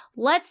says,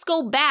 let's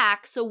go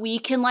back so we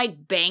can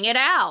bang it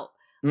out.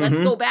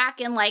 Let's go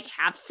back and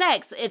have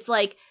sex. It's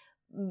like,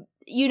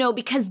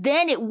 because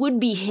then it would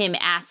be him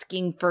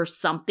asking for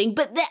something.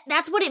 But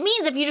that's what it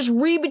means if you just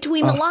read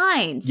between the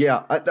lines.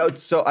 Yeah.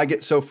 So I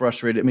get so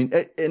frustrated. I mean,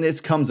 and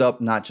it comes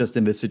up not just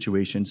in this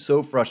situation.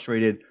 So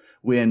frustrated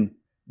when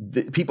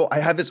I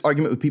have this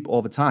argument with people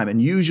all the time. And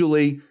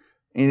usually,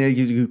 and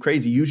it's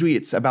crazy, usually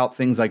it's about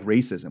things like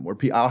racism, where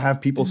I'll have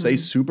people say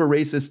super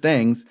racist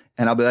things.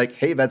 And I'll be like,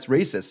 hey, that's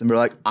racist. And they're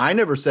like, I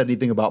never said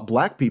anything about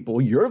black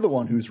people. You're the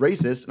one who's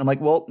racist. And I'm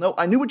like, well, no,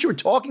 I knew what you were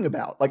talking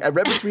about. I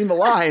read between the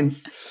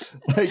lines.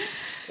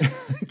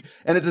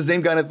 And it's the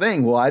same kind of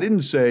thing. Well, I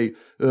didn't say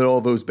that all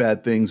those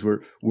bad things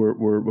were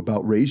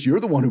about race. You're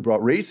the one who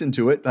brought race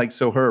into it.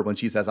 So when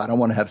she says, I don't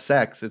want to have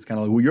sex, it's kind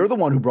of like, well, you're the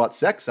one who brought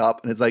sex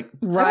up. And it's like,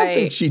 I don't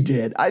think she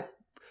did.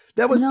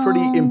 That was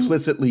pretty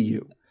implicitly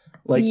you.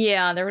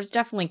 There was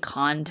definitely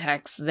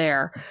context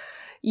there.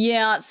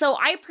 Yeah, so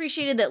I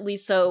appreciated that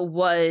Lisa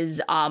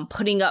was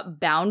putting up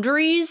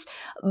boundaries.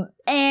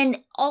 And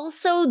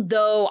also,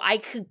 though, I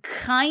could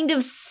kind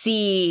of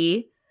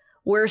see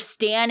where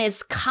Stan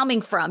is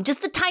coming from,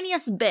 just the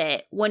tiniest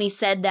bit, when he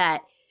said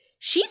that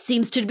she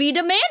seems to be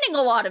demanding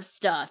a lot of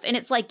stuff. And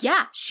it's like,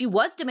 yeah, she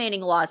was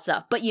demanding a lot of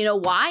stuff. But you know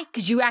why?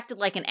 Because you acted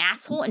like an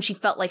asshole and she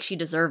felt like she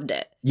deserved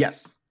it.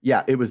 Yes.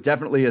 Yeah, it was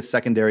definitely a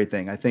secondary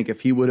thing. I think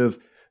if he would have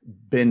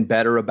been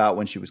better about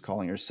when she was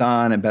calling her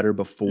son and better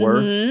before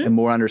and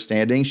more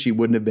understanding, she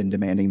wouldn't have been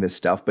demanding this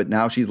stuff. But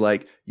now she's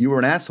like, you were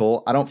an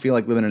asshole. I don't feel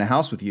like living in a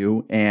house with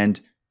you. And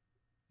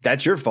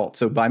that's your fault.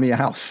 So buy me a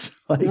house.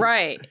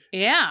 Right.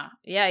 Yeah.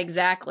 Yeah,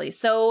 exactly.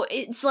 So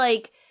it's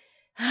like,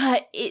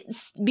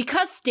 it's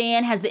because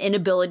Stan has the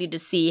inability to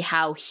see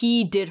how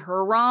he did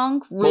her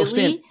wrong,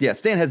 really. Well,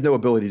 Stan has no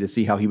ability to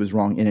see how he was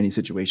wrong in any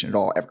situation at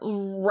all, ever.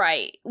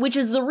 Right. Which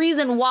is the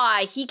reason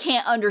why he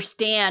can't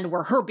understand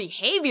where her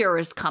behavior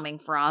is coming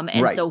from.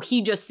 And so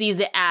he just sees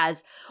it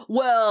as,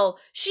 well,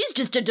 she's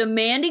just a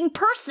demanding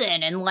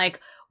person. And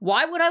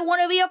why would I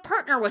want to be a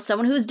partner with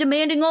someone who's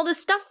demanding all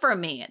this stuff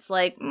from me? It's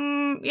like,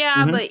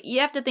 but you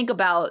have to think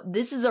about,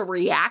 this is a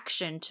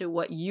reaction to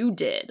what you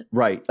did.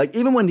 Right.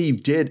 Even when he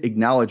did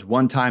acknowledge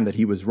one time that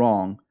he was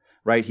wrong,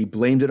 right? He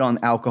blamed it on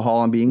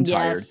alcohol and being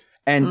tired.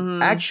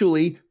 And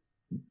actually,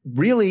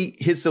 really,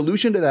 his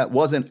solution to that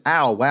wasn't,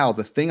 wow,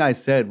 the thing I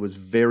said was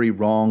very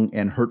wrong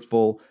and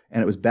hurtful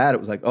and it was bad. It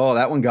was like, oh,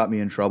 that one got me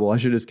in trouble. I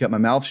should have just kept my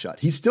mouth shut.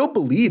 He still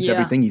believes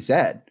everything he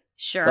said.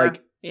 Sure.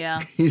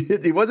 Yeah.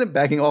 He wasn't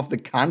backing off the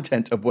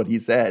content of what he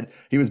said.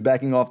 He was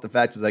backing off the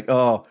fact it's like,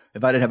 oh,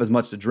 if I didn't have as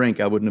much to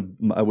drink, I wouldn't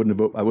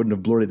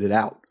have blurted it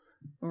out.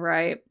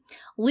 Right.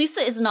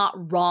 Lisa is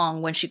not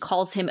wrong when she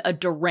calls him a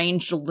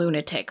deranged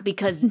lunatic,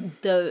 because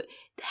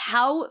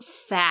how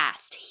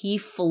fast he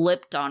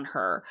flipped on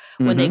her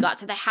when they got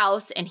to the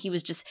house, and he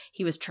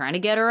was trying to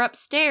get her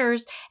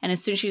upstairs. And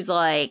as soon as she's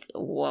like,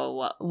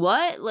 whoa,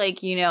 what?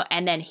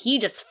 And then he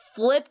just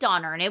flipped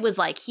on her, and it was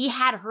like he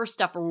had her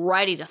stuff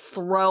ready to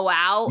throw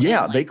out.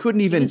 Yeah, they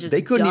couldn't even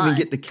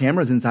get the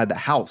cameras inside the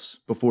house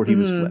before he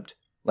was flipped.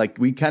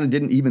 We kind of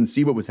didn't even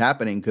see what was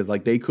happening because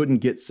they couldn't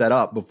get set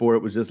up before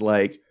it was just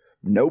like,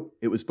 nope,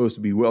 it was supposed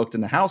to be walked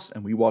in the house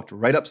and we walked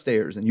right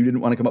upstairs and you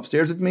didn't want to come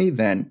upstairs with me,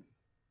 then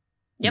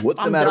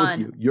what's the matter with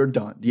you? You're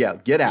done. Yeah,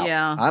 get out.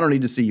 Yeah. I don't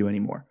need to see you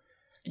anymore.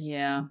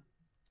 Yeah.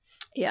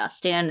 Yeah,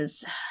 Stan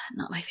is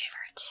not my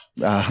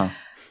favorite.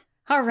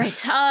 All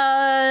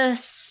right.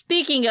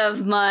 Speaking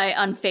of my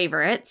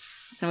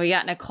unfavorites, we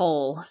got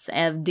Nicole,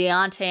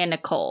 Deontay and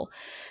Nicole.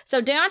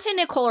 So Deontay and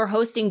Nicole are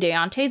hosting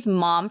Deontay's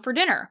mom for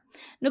dinner.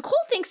 Nicole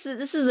thinks that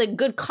this is a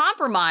good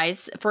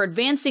compromise for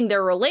advancing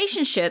their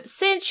relationship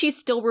since she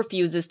still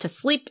refuses to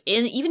sleep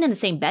even in the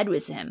same bed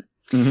with him.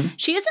 Mm-hmm.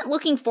 She isn't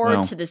looking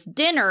forward to this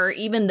dinner,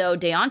 even though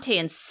Deontay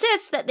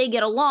insists that they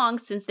get along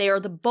since they are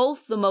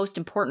both the most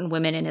important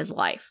women in his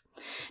life.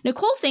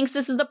 Nicole thinks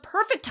this is the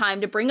perfect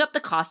time to bring up the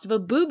cost of a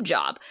boob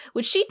job,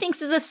 which she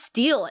thinks is a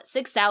steal at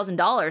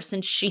 $6,000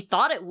 since she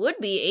thought it would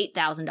be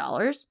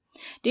 $8,000.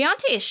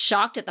 Deontay is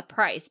shocked at the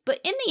price, but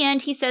in the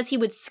end he says he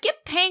would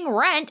skip paying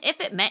rent if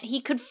it meant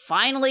he could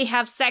finally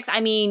have sex. I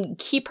mean,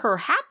 keep her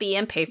happy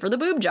and pay for the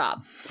boob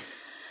job.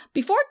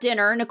 Before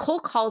dinner,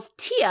 Nicole calls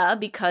Tia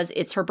because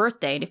it's her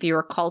birthday. And if you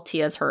recall,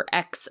 Tia's her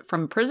ex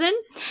from prison.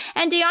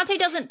 And Deontay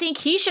doesn't think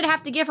he should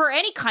have to give her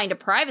any kind of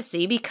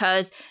privacy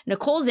because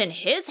Nicole's in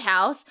his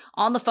house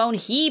on the phone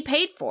he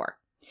paid for.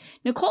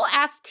 Nicole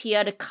asks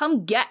Tia to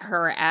come get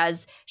her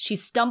as she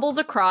stumbles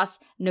across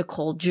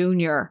Nicole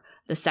Jr.,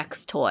 the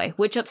sex toy,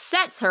 which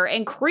upsets her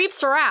and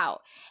creeps her out.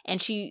 And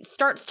she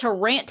starts to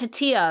rant to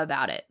Tia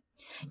about it.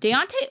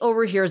 Deontay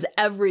overhears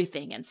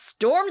everything and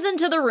storms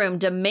into the room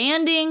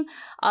demanding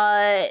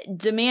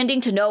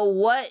to know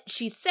what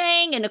she's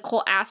saying, and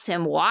Nicole asks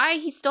him why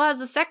he still has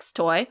the sex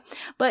toy,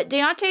 but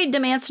Deontay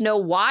demands to know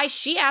why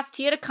she asked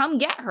Tia to come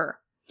get her.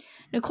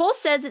 Nicole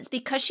says it's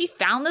because she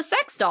found the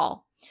sex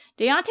doll.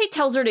 Deontay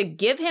tells her to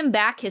give him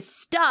back his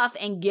stuff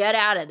and get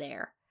out of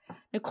there.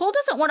 Nicole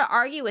doesn't want to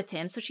argue with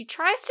him, so she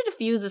tries to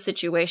defuse the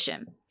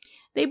situation.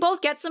 They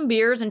both get some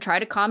beers and try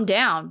to calm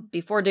down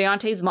before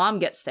Deontay's mom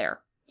gets there.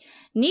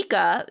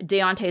 Nika,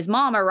 Deontay's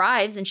mom,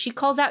 arrives and she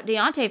calls out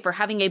Deontay for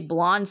having a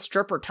blonde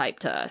stripper type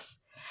to us.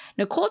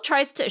 Nicole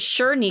tries to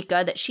assure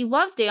Nika that she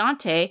loves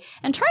Deontay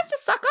and tries to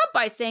suck up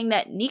by saying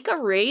that Nika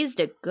raised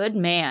a good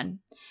man.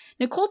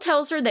 Nicole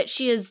tells her that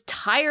she is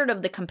tired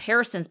of the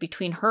comparisons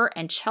between her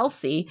and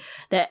Chelsea,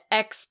 the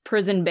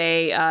ex-prison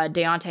bae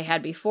Deontay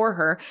had before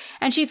her,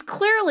 and she's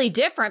clearly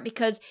different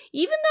because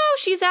even though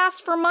she's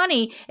asked for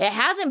money, it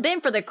hasn't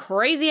been for the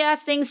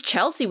crazy-ass things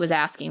Chelsea was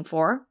asking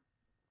for.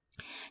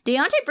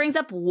 Deontay brings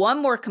up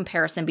one more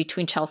comparison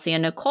between Chelsea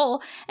and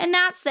Nicole, and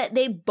that's that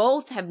they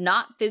both have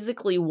not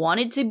physically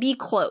wanted to be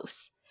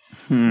close.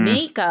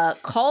 Nika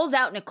calls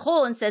out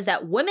Nicole and says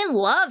that women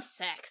love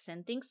sex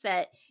and thinks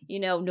that,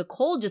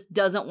 Nicole just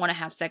doesn't want to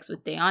have sex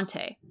with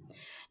Deontay.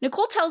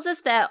 Nicole tells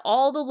us that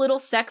all the little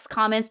sex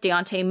comments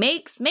Deontay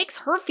makes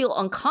her feel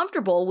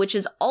uncomfortable, which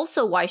is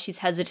also why she's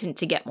hesitant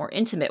to get more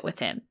intimate with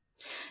him.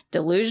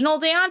 Delusional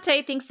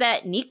Deontay thinks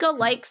that Nika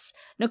likes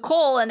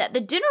Nicole and that the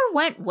dinner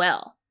went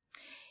well.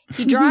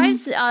 He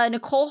drives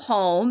Nicole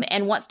home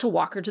and wants to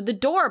walk her to the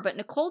door, but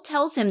Nicole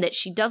tells him that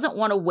she doesn't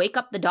want to wake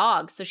up the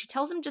dog, so she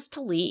tells him just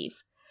to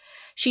leave.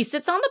 She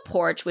sits on the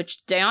porch, which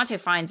Deontay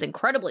finds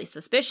incredibly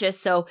suspicious,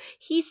 so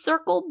he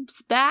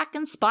circles back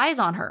and spies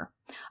on her.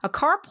 A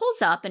car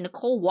pulls up and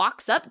Nicole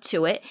walks up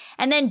to it,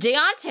 and then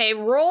Deontay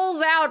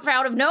rolls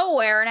out of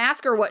nowhere and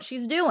asks her what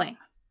she's doing.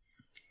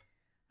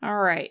 All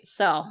right,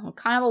 so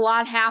kind of a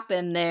lot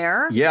happened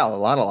there. Yeah, a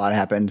lot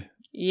happened.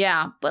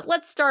 Yeah, but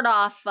let's start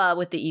off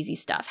with the easy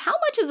stuff. How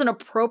much is an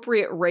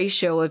appropriate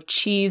ratio of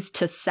cheese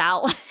to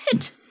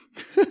salad?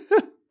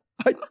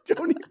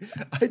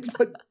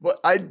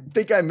 I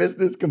think I missed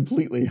this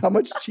completely. How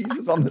much cheese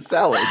is on the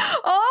salad?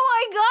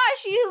 Oh my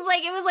gosh,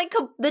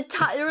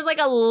 there was like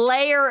a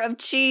layer of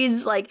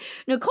cheese. Like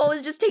Nicole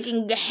was just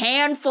taking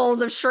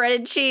handfuls of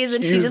shredded cheese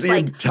and she just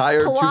like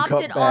entire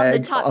plopped it on the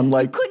top.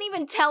 You couldn't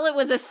even tell it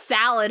was a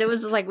salad. It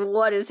was just like,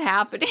 what is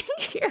happening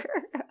here?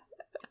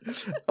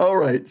 All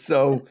right,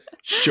 so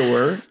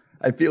sure.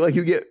 I feel like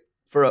you get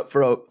for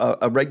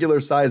a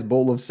regular size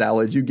bowl of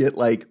salad, you get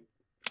like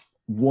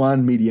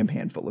one medium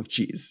handful of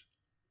cheese.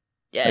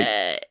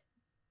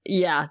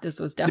 Yeah, this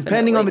was definitely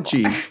depending on the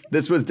cheese.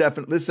 This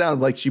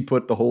sounds like she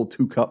put the whole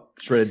 2-cup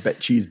shredded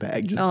cheese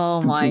bag just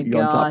completely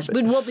on top of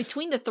it. Well,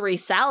 between the 3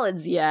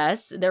 salads,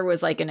 yes, there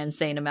was like an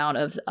insane amount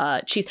of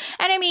cheese.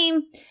 And I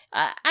mean,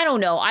 I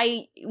don't know.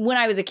 When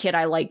I was a kid,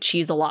 I liked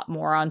cheese a lot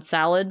more on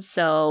salads.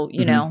 So,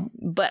 you know,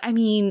 but I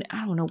mean,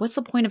 I don't know. What's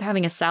the point of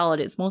having a salad?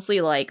 It's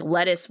mostly like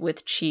lettuce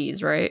with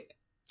cheese, right?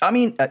 I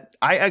mean,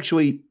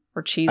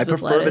 or cheese with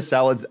lettuce. I prefer the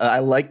salads. I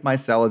like my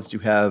salads to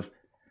have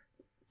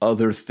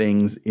other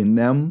things in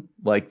them.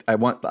 Like I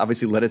want,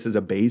 obviously lettuce is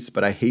a base,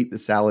 but I hate the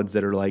salads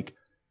that are like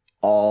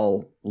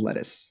all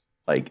lettuce.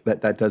 Like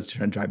that does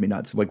drive me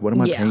nuts. Like what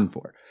am I paying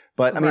for?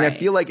 But I mean, I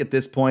feel like at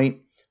this point,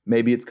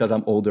 maybe it's because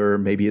I'm older.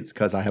 Maybe it's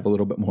because I have a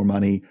little bit more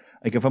money.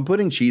 Like if I'm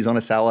putting cheese on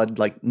a salad,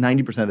 like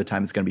 90% of the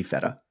time it's going to be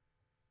feta.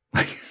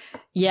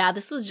 Yeah,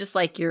 this was just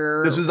like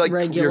your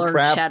regular your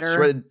Kraft cheddar.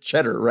 Shredded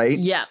cheddar, right?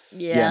 Yeah.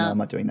 Yeah, no, I'm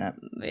not doing that.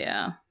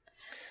 Yeah.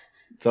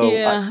 So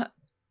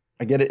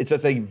I get it. It's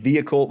just a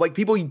vehicle. Like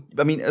people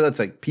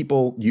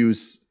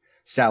use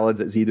salads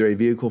as either a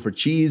vehicle for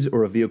cheese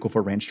or a vehicle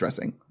for ranch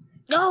dressing.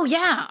 Oh,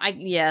 yeah.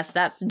 Yes,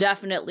 that's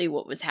definitely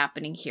what was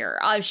happening here.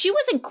 She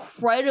was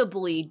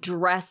incredibly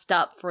dressed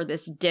up for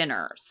this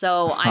dinner.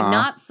 So I'm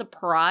not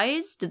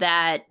surprised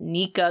that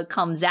Nika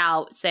comes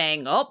out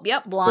saying, oh,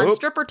 yep, blonde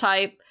stripper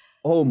type.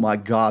 Oh, my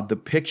God. The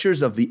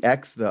pictures of the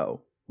ex,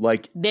 though.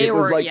 Like, they it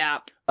was were, like, yeah.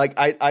 Like,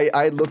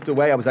 I looked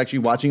away. I was actually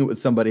watching it with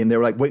somebody, and they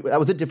were like, wait, that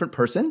was a different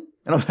person?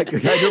 And I'm like, I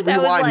had to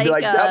rewind and be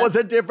like, that was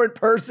a different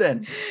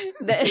person.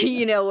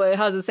 You know,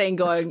 how's the saying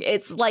going?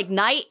 It's like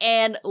night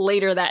and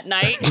later that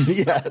night.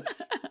 Yes.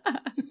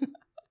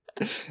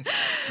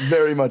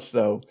 Very much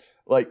so.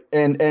 Like,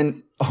 and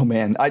oh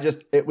man, I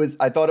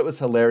thought it was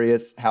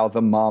hilarious how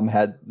the mom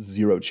had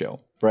zero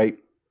chill, right?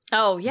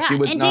 Oh, yeah.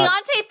 And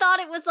Deontay thought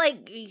it was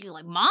like,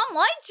 Mom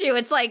liked you.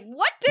 It's like,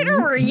 what dinner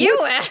were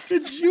you at?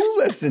 Did you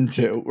listen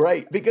to?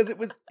 Right. Because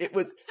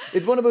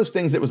it's one of those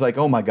things that was like,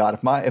 oh my God,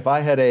 if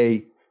I had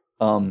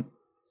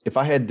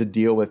to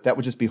deal with, that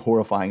would just be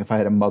horrifying. If I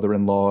had a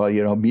mother-in-law,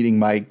 you know, meeting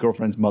my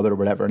girlfriend's mother or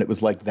whatever, and it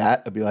was like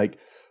that, I'd be like,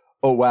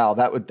 oh wow,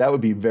 that would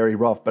be very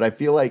rough. But I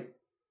feel like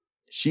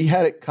she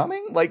had it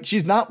coming. Like,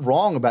 she's not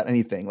wrong about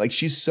anything. Like,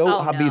 she's so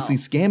obviously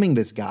scamming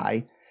this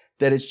guy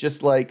that it's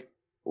just like,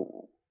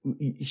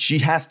 she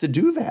has to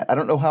do that. I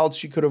don't know how else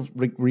she could have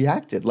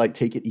reacted. Like,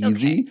 take it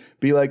easy,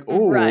 be like,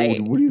 oh,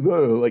 what do you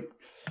go? Like,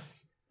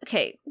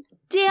 okay,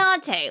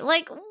 Deontay,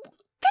 like, pick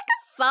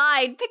a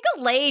side, pick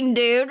a lane,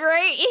 dude,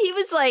 right? He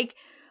was like,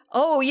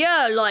 oh,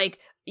 yeah, like,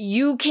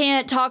 you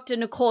can't talk to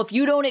Nicole. If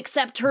you don't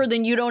accept her,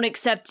 then you don't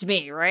accept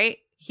me, right?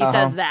 He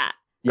says that,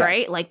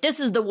 right? Like, this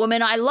is the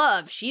woman I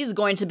love. She's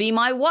going to be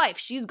my wife.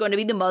 She's going to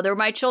be the mother of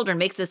my children.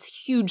 Makes this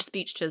huge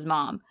speech to his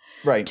mom.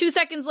 Right. 2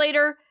 seconds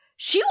later,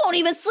 she won't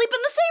even sleep in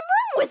the same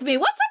room with me.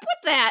 What's up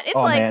with that? It's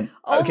man.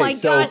 My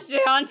gosh,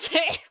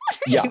 Deontay, what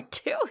are you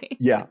doing?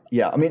 Yeah.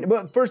 I mean,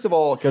 but first of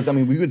all, because I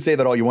mean, we would say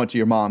that all you want to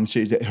your mom.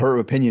 Her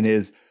opinion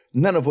is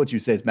none of what you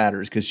say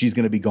matters because she's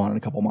going to be gone in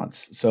a couple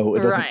months, so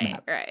it doesn't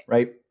matter,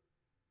 right?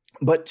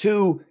 But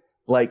two,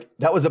 like,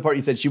 that was the part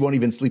you said she won't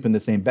even sleep in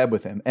the same bed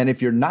with him. And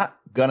if you're not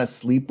gonna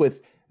sleep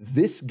with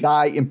this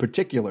guy in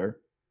particular,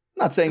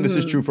 I'm not saying this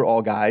is true for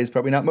all guys,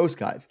 probably not most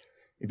guys.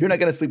 If you're not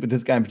going to sleep with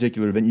this guy in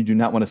particular, then you do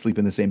not want to sleep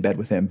in the same bed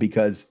with him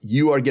because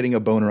you are getting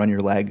a boner on your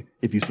leg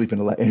if you sleep in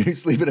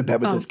a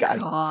bed with this guy. Oh,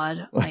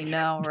 God. Like, I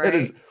know, right? That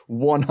is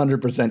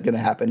 100% going to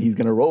happen. He's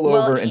going to roll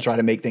over and try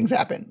to make things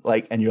happen.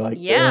 Like, and you're like,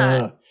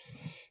 yeah.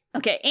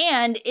 Okay,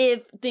 and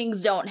if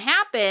things don't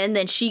happen,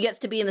 then she gets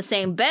to be in the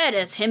same bed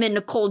as him and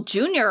Nicole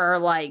Jr. are,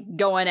 like,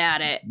 going at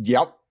it.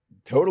 Yep.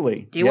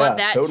 Totally. Do you want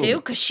that too?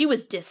 Because she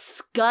was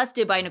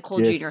disgusted by Nicole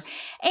Jr.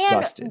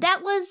 And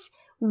that was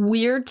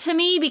weird to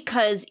me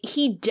because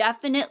he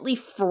definitely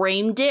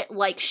framed it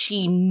like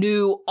she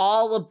knew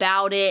all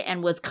about it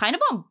and was kind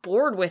of on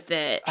board with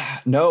it.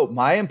 No,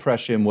 my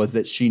impression was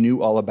that she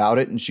knew all about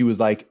it and she was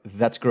like,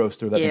 that's gross,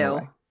 throw that thing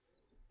away.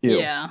 Ew.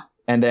 Yeah.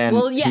 And then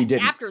he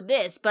didn't. After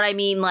this, but I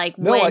mean, like,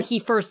 when he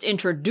first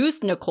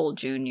introduced Nicole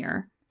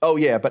Jr. Oh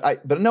yeah,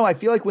 but no, I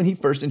feel like when he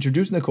first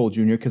introduced Nicole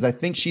Jr., because I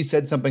think she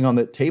said something on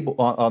the table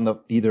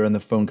either in the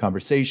phone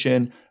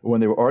conversation or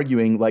when they were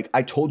arguing, like,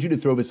 I told you to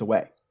throw this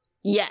away.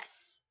 Yes.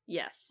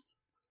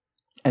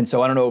 And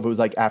so I don't know if it was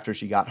like after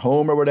she got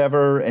home or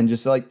whatever, and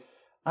just like,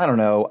 I don't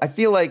know. I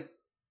feel like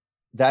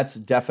that's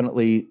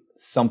definitely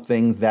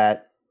something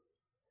that,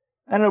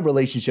 I know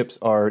relationships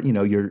are, you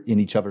know, you're in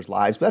each other's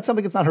lives, but that's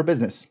something that's not her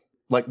business.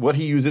 Like, what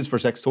he uses for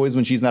sex toys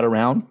when she's not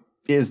around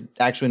is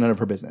actually none of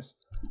her business.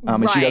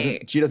 And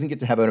she doesn't get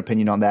to have an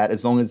opinion on that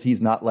as long as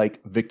he's not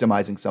like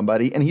victimizing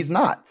somebody, and he's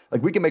not.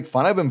 Like, we can make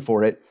fun of him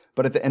for it,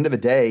 but at the end of the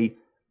day,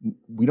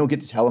 we don't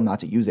get to tell him not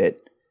to use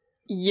it.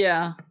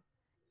 Yeah.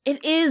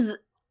 It is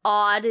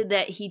odd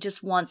that he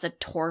just wants a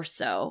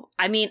torso.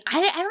 I mean, I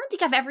don't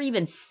think I've ever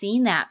even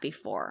seen that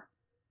before.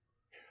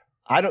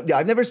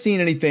 I've never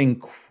seen anything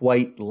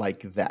quite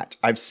like that.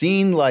 I've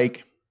seen,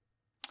 like,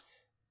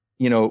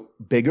 you know,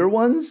 bigger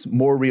ones,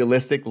 more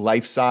realistic,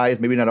 life size,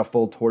 maybe not a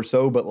full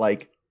torso, but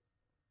like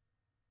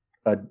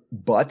a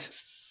butt.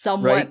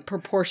 Somewhat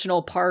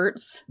proportional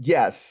parts.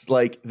 Yes,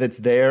 like that's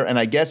there. And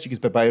I guess you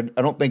can, but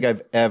I don't think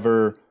I've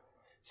ever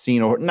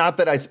seen, or not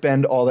that I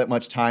spend all that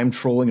much time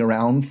trolling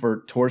around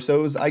for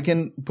torsos I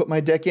can put my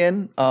dick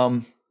in.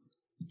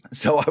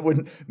 So I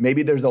wouldn't,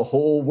 maybe there's a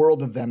whole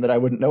world of them that I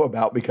wouldn't know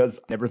about because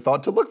I never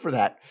thought to look for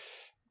that.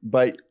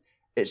 But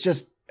it's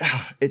just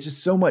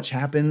so much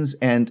happens.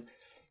 And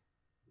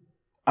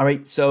all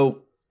right,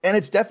 so, and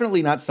it's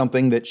definitely not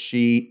something that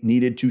she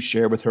needed to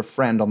share with her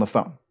friend on the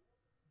phone.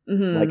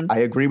 Mm-hmm. Like, I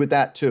agree with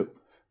that too,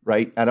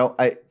 right?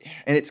 And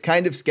it's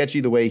kind of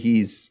sketchy the way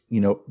he's,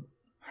 you know,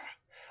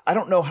 I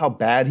don't know how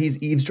bad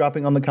he's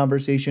eavesdropping on the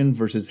conversation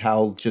versus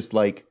how just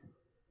like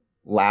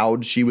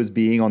loud she was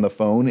being on the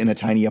phone in a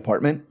tiny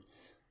apartment,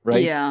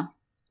 right? Yeah.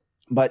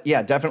 But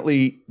yeah,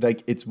 definitely,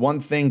 like, it's one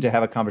thing to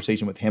have a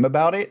conversation with him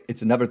about it.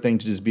 It's another thing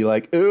to just be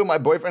like, "Ooh, my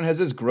boyfriend has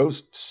this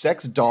gross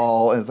sex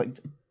doll," and it's like,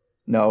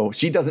 no,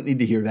 she doesn't need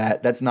to hear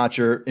that. That's not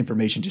your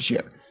information to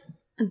share.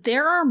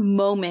 There are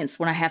moments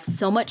when I have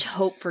so much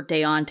hope for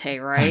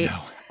Deontay, right?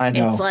 I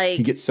know. It's like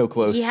he gets so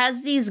close. He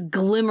has these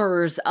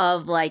glimmers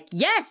of like,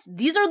 yes,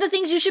 these are the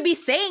things you should be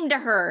saying to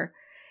her.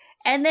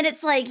 And then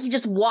it's like he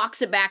just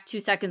walks it back 2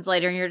 seconds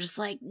later and you're just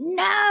like,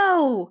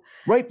 no.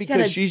 Right,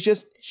 because she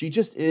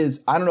just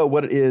is, I don't know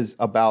what it is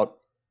about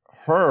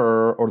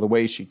her or the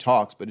way she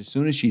talks, but as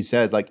soon as she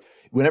says, like,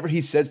 whenever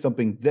he says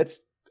something that's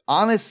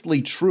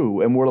honestly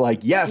true, and we're like,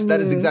 yes, that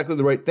is exactly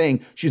the right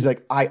thing, she's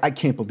like, I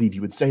can't believe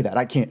you would say that.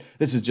 I can't,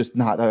 this is just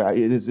not,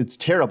 it's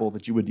terrible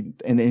that you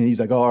would, and then he's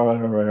like, oh, all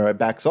right,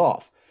 backs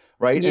off,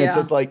 right? Yeah. And it's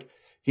just like,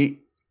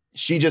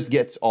 she just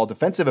gets all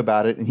defensive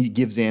about it, and he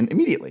gives in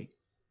immediately.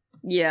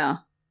 Yeah.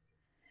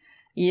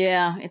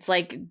 Yeah, it's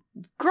like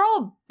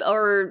grow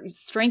or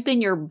strengthen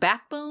your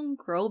backbone,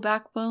 grow a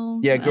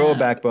backbone. Yeah, grow a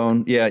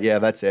backbone. Yeah,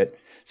 that's it.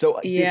 So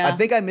see, I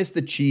think I missed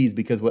the cheese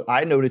because what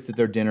I noticed at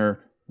their dinner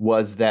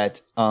was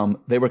that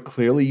they were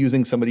clearly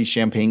using some of these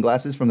champagne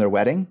glasses from their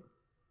wedding.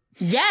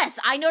 Yes,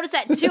 I noticed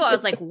that too. I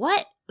was like,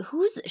 what?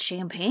 Whose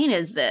champagne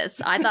is this?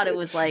 I thought it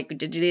was like,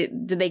 did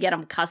they get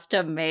them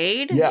custom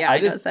made? Yeah, I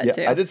noticed that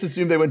too. I just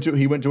assumed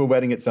he went to a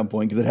wedding at some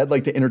point because it had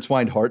like the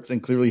intertwined hearts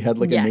and clearly had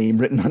like a name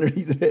written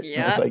underneath it.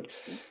 Yeah, I was like,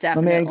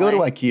 definitely. Oh man, go to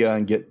IKEA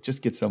and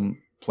get some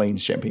plain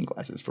champagne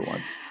glasses for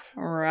once.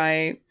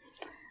 Right.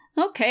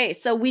 Okay,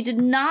 so we did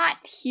not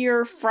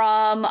hear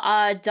from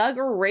Doug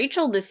or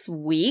Rachel this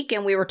week,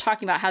 and we were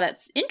talking about how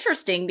that's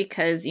interesting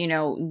because,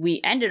 we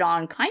ended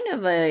on kind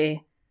of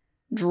a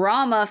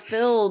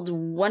drama-filled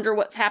wonder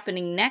what's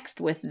happening next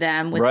with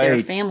them with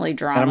their family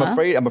drama. And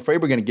I'm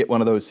afraid we're going to get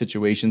one of those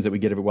situations that we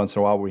get every once in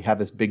a while where we have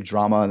this big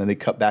drama and then they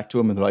cut back to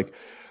them and they're like,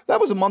 that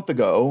was a month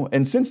ago,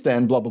 and since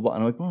then, blah, blah, blah.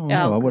 And I'm like, oh,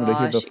 no, I wanted to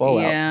hear the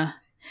fallout. Yeah.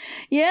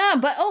 Yeah,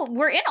 but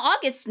we're in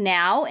August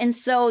now, and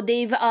so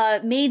they've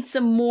made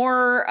some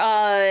more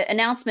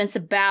announcements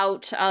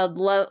about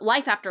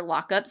Life After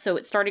Lockup, so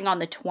it's starting on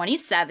the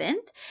 27th.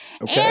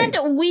 Okay.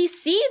 And we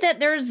see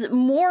that there's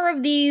more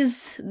of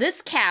this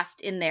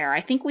cast in there. I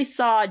think we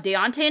saw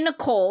Deontay and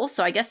Nicole,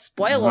 so I guess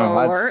spoiler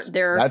alert,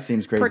 that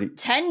seems crazy.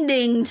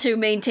 Pretending to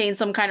maintain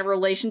some kind of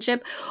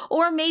relationship.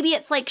 Or maybe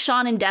it's like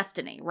Sean and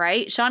Destiny,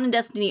 right? Sean and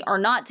Destiny are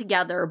not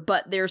together,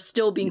 but they're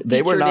still being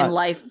featured in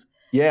Life.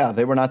 Yeah,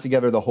 they were not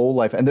together the whole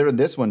life. And they're in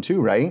this one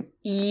too, right?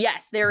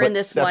 Yes, they're in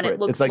this separate. One. It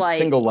looks it's like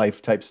single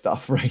life type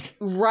stuff, right?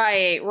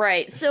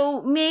 Right.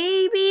 So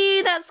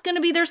maybe that's going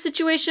to be their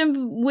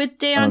situation with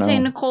Deontay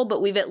and Nicole,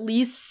 but we've at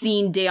least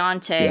seen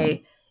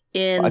Deontay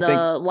in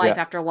Life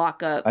After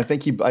Lockup. I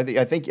think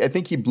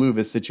he blew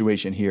this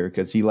situation here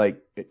because he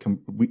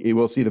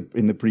we'll see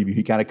in the preview,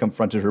 he kind of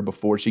confronted her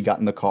before she got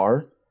in the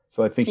car.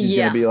 So I think she's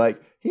going to be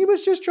like, he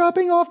was just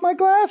dropping off my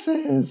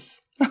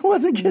glasses. I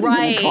wasn't getting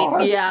in the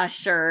car. Yeah,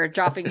 sure.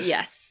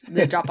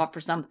 The drop off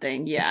for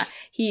something. Yeah.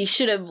 He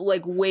should have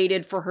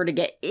waited for her to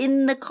get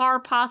in the car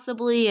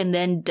possibly and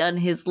then done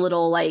his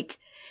little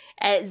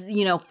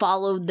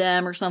followed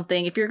them or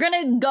something. If you're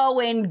going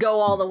to go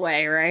all the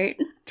way, right?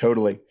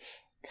 Totally.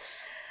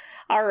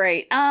 All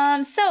right.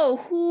 So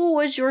who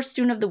was your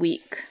student of the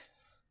week?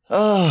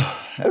 Oh,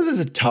 that was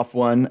just a tough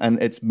one.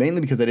 And it's mainly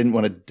because I didn't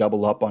want to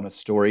double up on a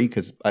story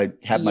because I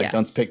had my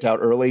dunce picked out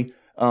early.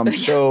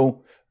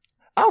 So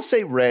I'll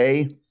say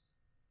Ray.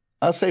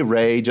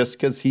 Just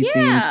because he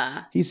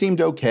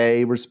seemed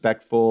okay,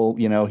 respectful.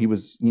 He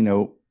was,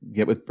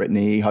 get with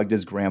Brittany, hugged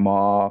his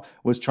grandma,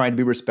 was trying to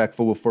be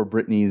respectful for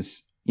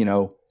Brittany's,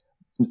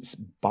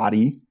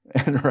 body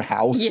and her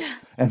house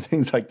and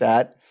things like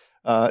that.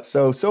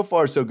 So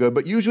far so good,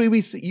 but usually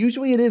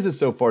it is a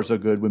so far so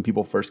good when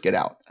people first get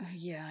out.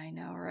 Yeah, I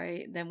know,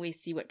 right? Then we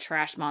see what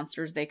trash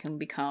monsters they can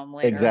become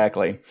later.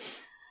 Exactly.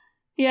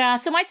 Yeah,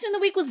 so my student of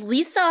the week was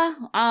Lisa.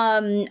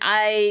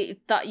 I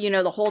thought,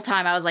 the whole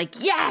time I was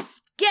like,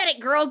 yes, get it,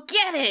 girl,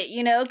 get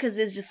it, because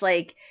it's just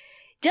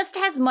just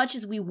as much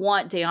as we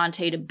want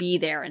Deontay to be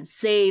there and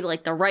say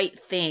the right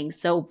thing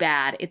so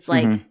bad, it's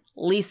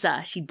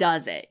Lisa, she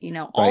does it.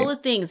 All the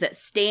things that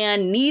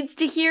Stan needs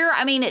to hear.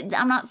 I mean,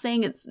 I'm not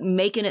saying it's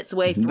making its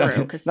way through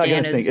because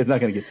Stan is it's not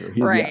going to get through.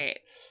 Right.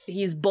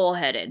 He's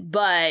bullheaded,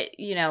 but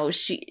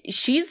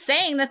she's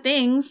saying the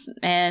things,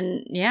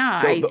 and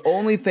So the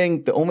only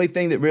thing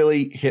that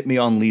really hit me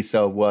on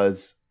Lisa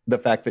was the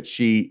fact that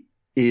she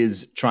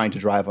is trying to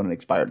drive on an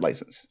expired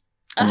license.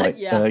 I'm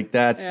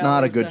that's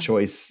not Lisa. A good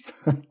choice.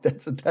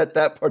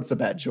 that part's a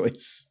bad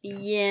choice.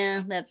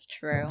 Yeah, that's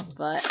true.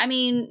 But I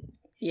mean,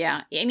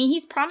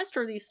 he's promised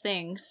her these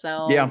things,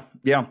 so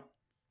yeah.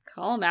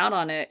 Call him out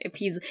on it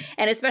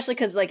and especially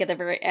because at the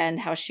very end,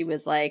 how she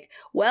was like,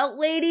 "Well,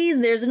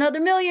 ladies, there's another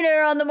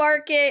millionaire on the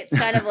market." It's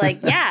kind of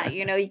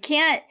you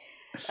can't,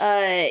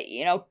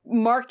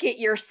 market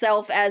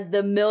yourself as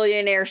the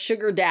millionaire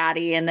sugar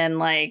daddy and then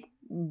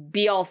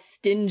be all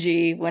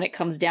stingy when it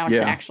comes down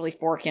to actually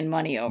forking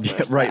money over.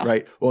 Yeah, so.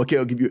 Right. Well, okay,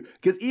 I'll give you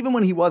because even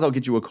when I'll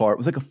get you a car. It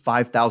was like a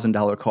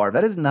 $5,000 car.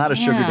 That is not a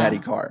sugar daddy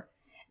car.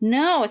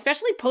 No,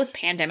 especially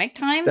post-pandemic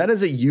times. That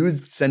is a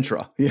used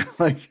Sentra. Yeah,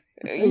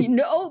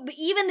 No, but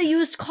even the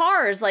used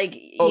cars, you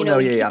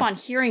keep on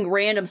hearing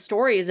random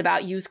stories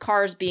about used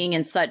cars being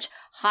in such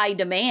high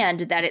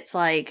demand that it's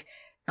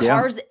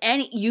Cars,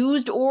 any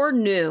used or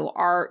new,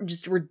 are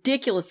just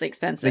ridiculously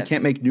expensive. They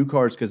can't make new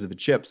cars because of the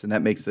chips, and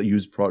that makes the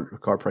used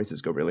car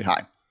prices go really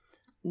high.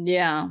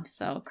 Yeah,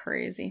 so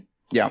crazy.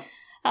 Yeah.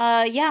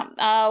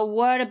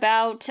 What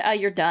about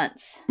your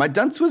dunce? My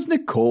dunce was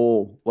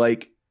Nicole.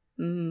 Like,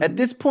 at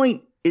this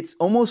point, it's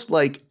almost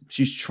like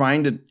she's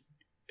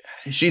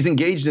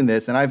engaged in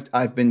this, and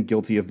I've been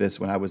guilty of this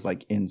when I was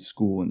like in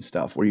school and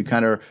stuff, where you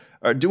kind of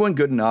are doing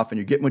good enough and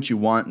you're getting what you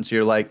want, and so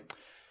you're like,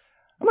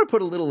 I'm gonna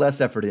put a little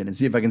less effort in and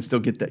see if I can still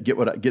get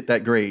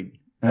that grade.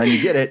 And then you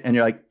get it, and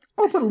you're like,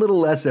 I'll put a little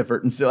less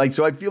effort, and so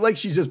I feel like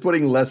she's just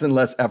putting less and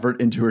less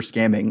effort into her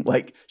scamming.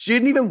 Like, she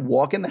didn't even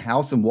walk in the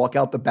house and walk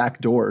out the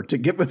back door to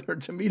get with her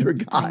to meet her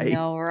guy. I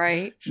know,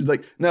 right? She's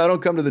like, no,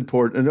 don't come to the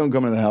port, and don't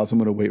come into the house. I'm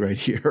gonna wait right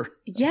here.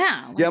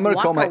 Yeah, Like, I'm gonna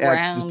call my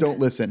ex. Just don't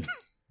listen.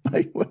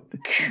 Like, what?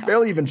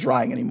 Barely even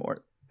trying anymore.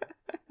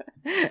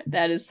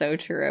 That is so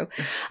true.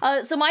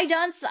 So my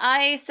dunce,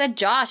 I said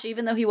Josh,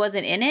 even though he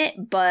wasn't in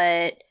it,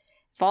 but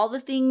for all the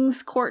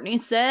things Courtney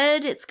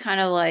said, it's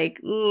kind of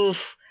like,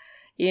 oof,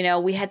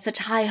 we had such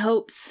high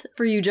hopes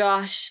for you,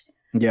 Josh.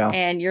 Yeah.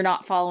 And you're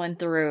not following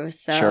through.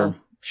 So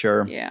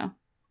Sure. Yeah.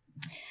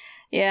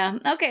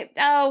 Okay.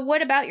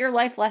 What about your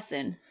life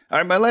lesson? All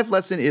right. My life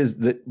lesson is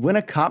that when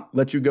a cop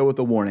lets you go with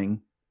a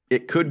warning,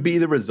 it could be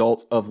the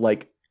result of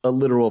like a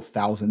literal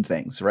 1,000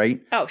 things,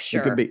 right? Oh,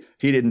 sure. It could be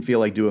he didn't feel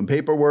like doing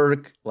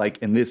paperwork. Like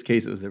in this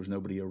case, there was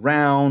nobody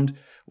around,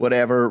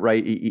 whatever,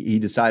 right? He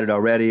decided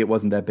already it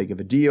wasn't that big of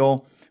a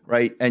deal,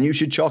 right? And you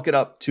should chalk it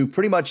up to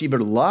pretty much either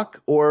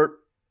luck or,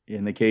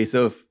 in the case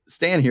of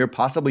Stan here,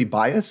 possibly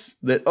bias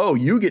that, oh,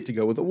 you get to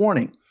go with a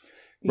warning,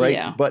 right?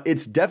 Yeah. But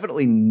it's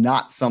definitely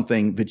not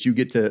something that you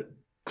get to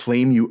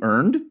claim you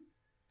earned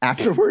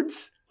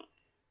afterwards.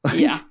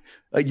 Yeah.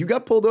 Like, you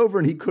got pulled over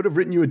and he could have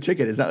written you a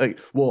ticket. It's not like,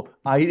 well,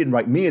 he didn't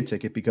write me a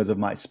ticket because of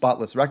my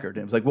spotless record.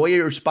 And it was like, well, yeah,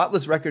 your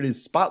spotless record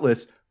is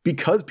spotless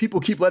because people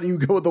keep letting you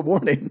go with a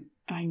warning.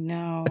 I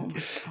know.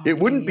 It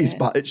wouldn't be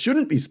it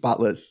shouldn't be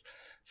spotless.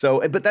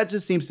 So, but that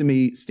just seems to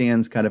me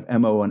Stan's kind of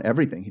MO on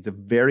everything. He's a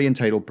very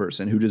entitled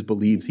person who just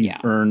believes he's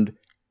earned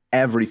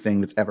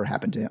everything that's ever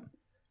happened to him.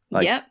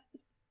 Like, yep.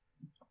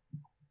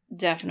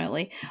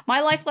 Definitely.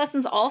 My life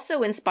lesson's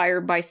also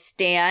inspired by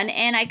Stan,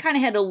 and I kind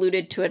of had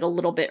alluded to it a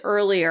little bit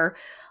earlier.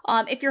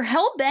 If you're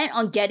hell-bent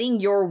on getting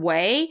your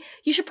way,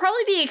 you should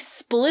probably be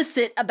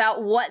explicit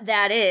about what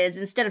that is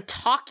instead of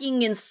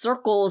talking in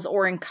circles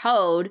or in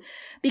code,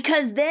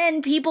 because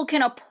then people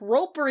can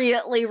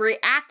appropriately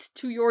react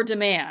to your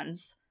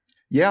demands.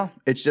 Yeah,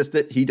 it's just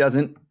that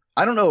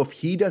I don't know if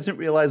he doesn't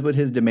realize what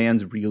his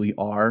demands really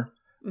are.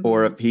 Mm-hmm.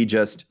 Or if he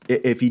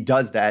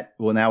does that,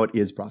 well, now it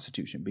is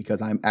prostitution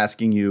because I'm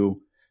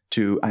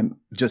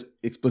just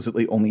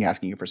explicitly only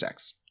asking you for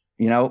sex,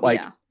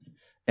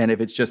 and if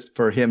it's just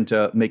for him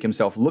to make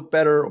himself look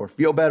better or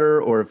feel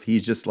better, or if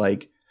he's just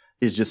like,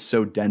 is just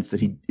so dense that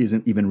he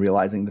isn't even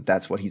realizing that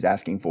that's what he's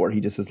asking for. He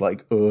just is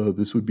like,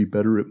 this would be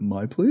better at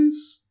my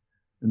place.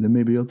 And then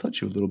maybe I'll touch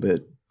you a little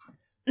bit.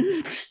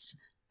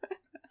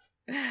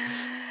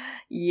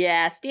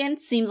 Yeah, Stan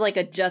seems like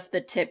a just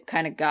the tip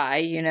kind of guy,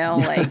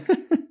 like.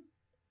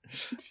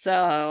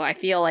 So I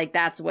feel like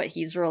that's what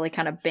he's really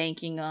kind of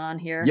banking on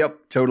here.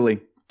 Yep, totally.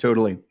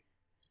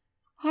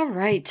 All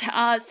right.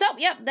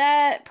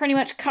 That pretty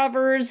much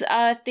covers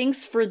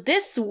things for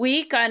this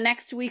week.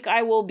 Next week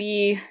I will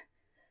be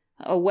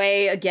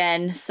away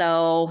again,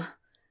 so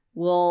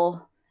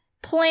we'll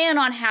plan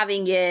on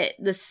having it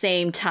the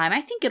same time. I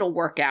think it'll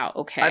work out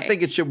okay. I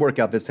think it should work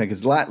out this time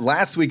because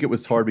last week it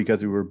was hard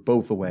because we were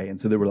both away,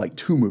 and so there were like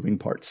 2 moving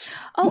parts.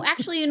 Oh,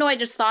 actually, I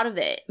just thought of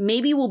it.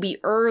 Maybe we'll be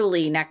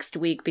early next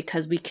week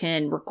because we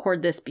can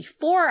record this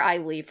before I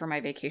leave for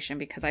my vacation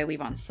because I leave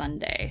on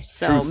Sunday.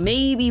 So Truth.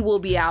 Maybe we'll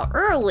be out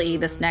early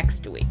this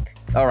next week.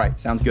 All right,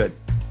 sounds good.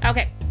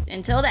 Okay,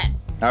 until then.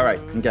 All right,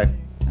 okay.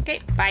 Okay,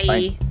 bye.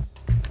 Bye.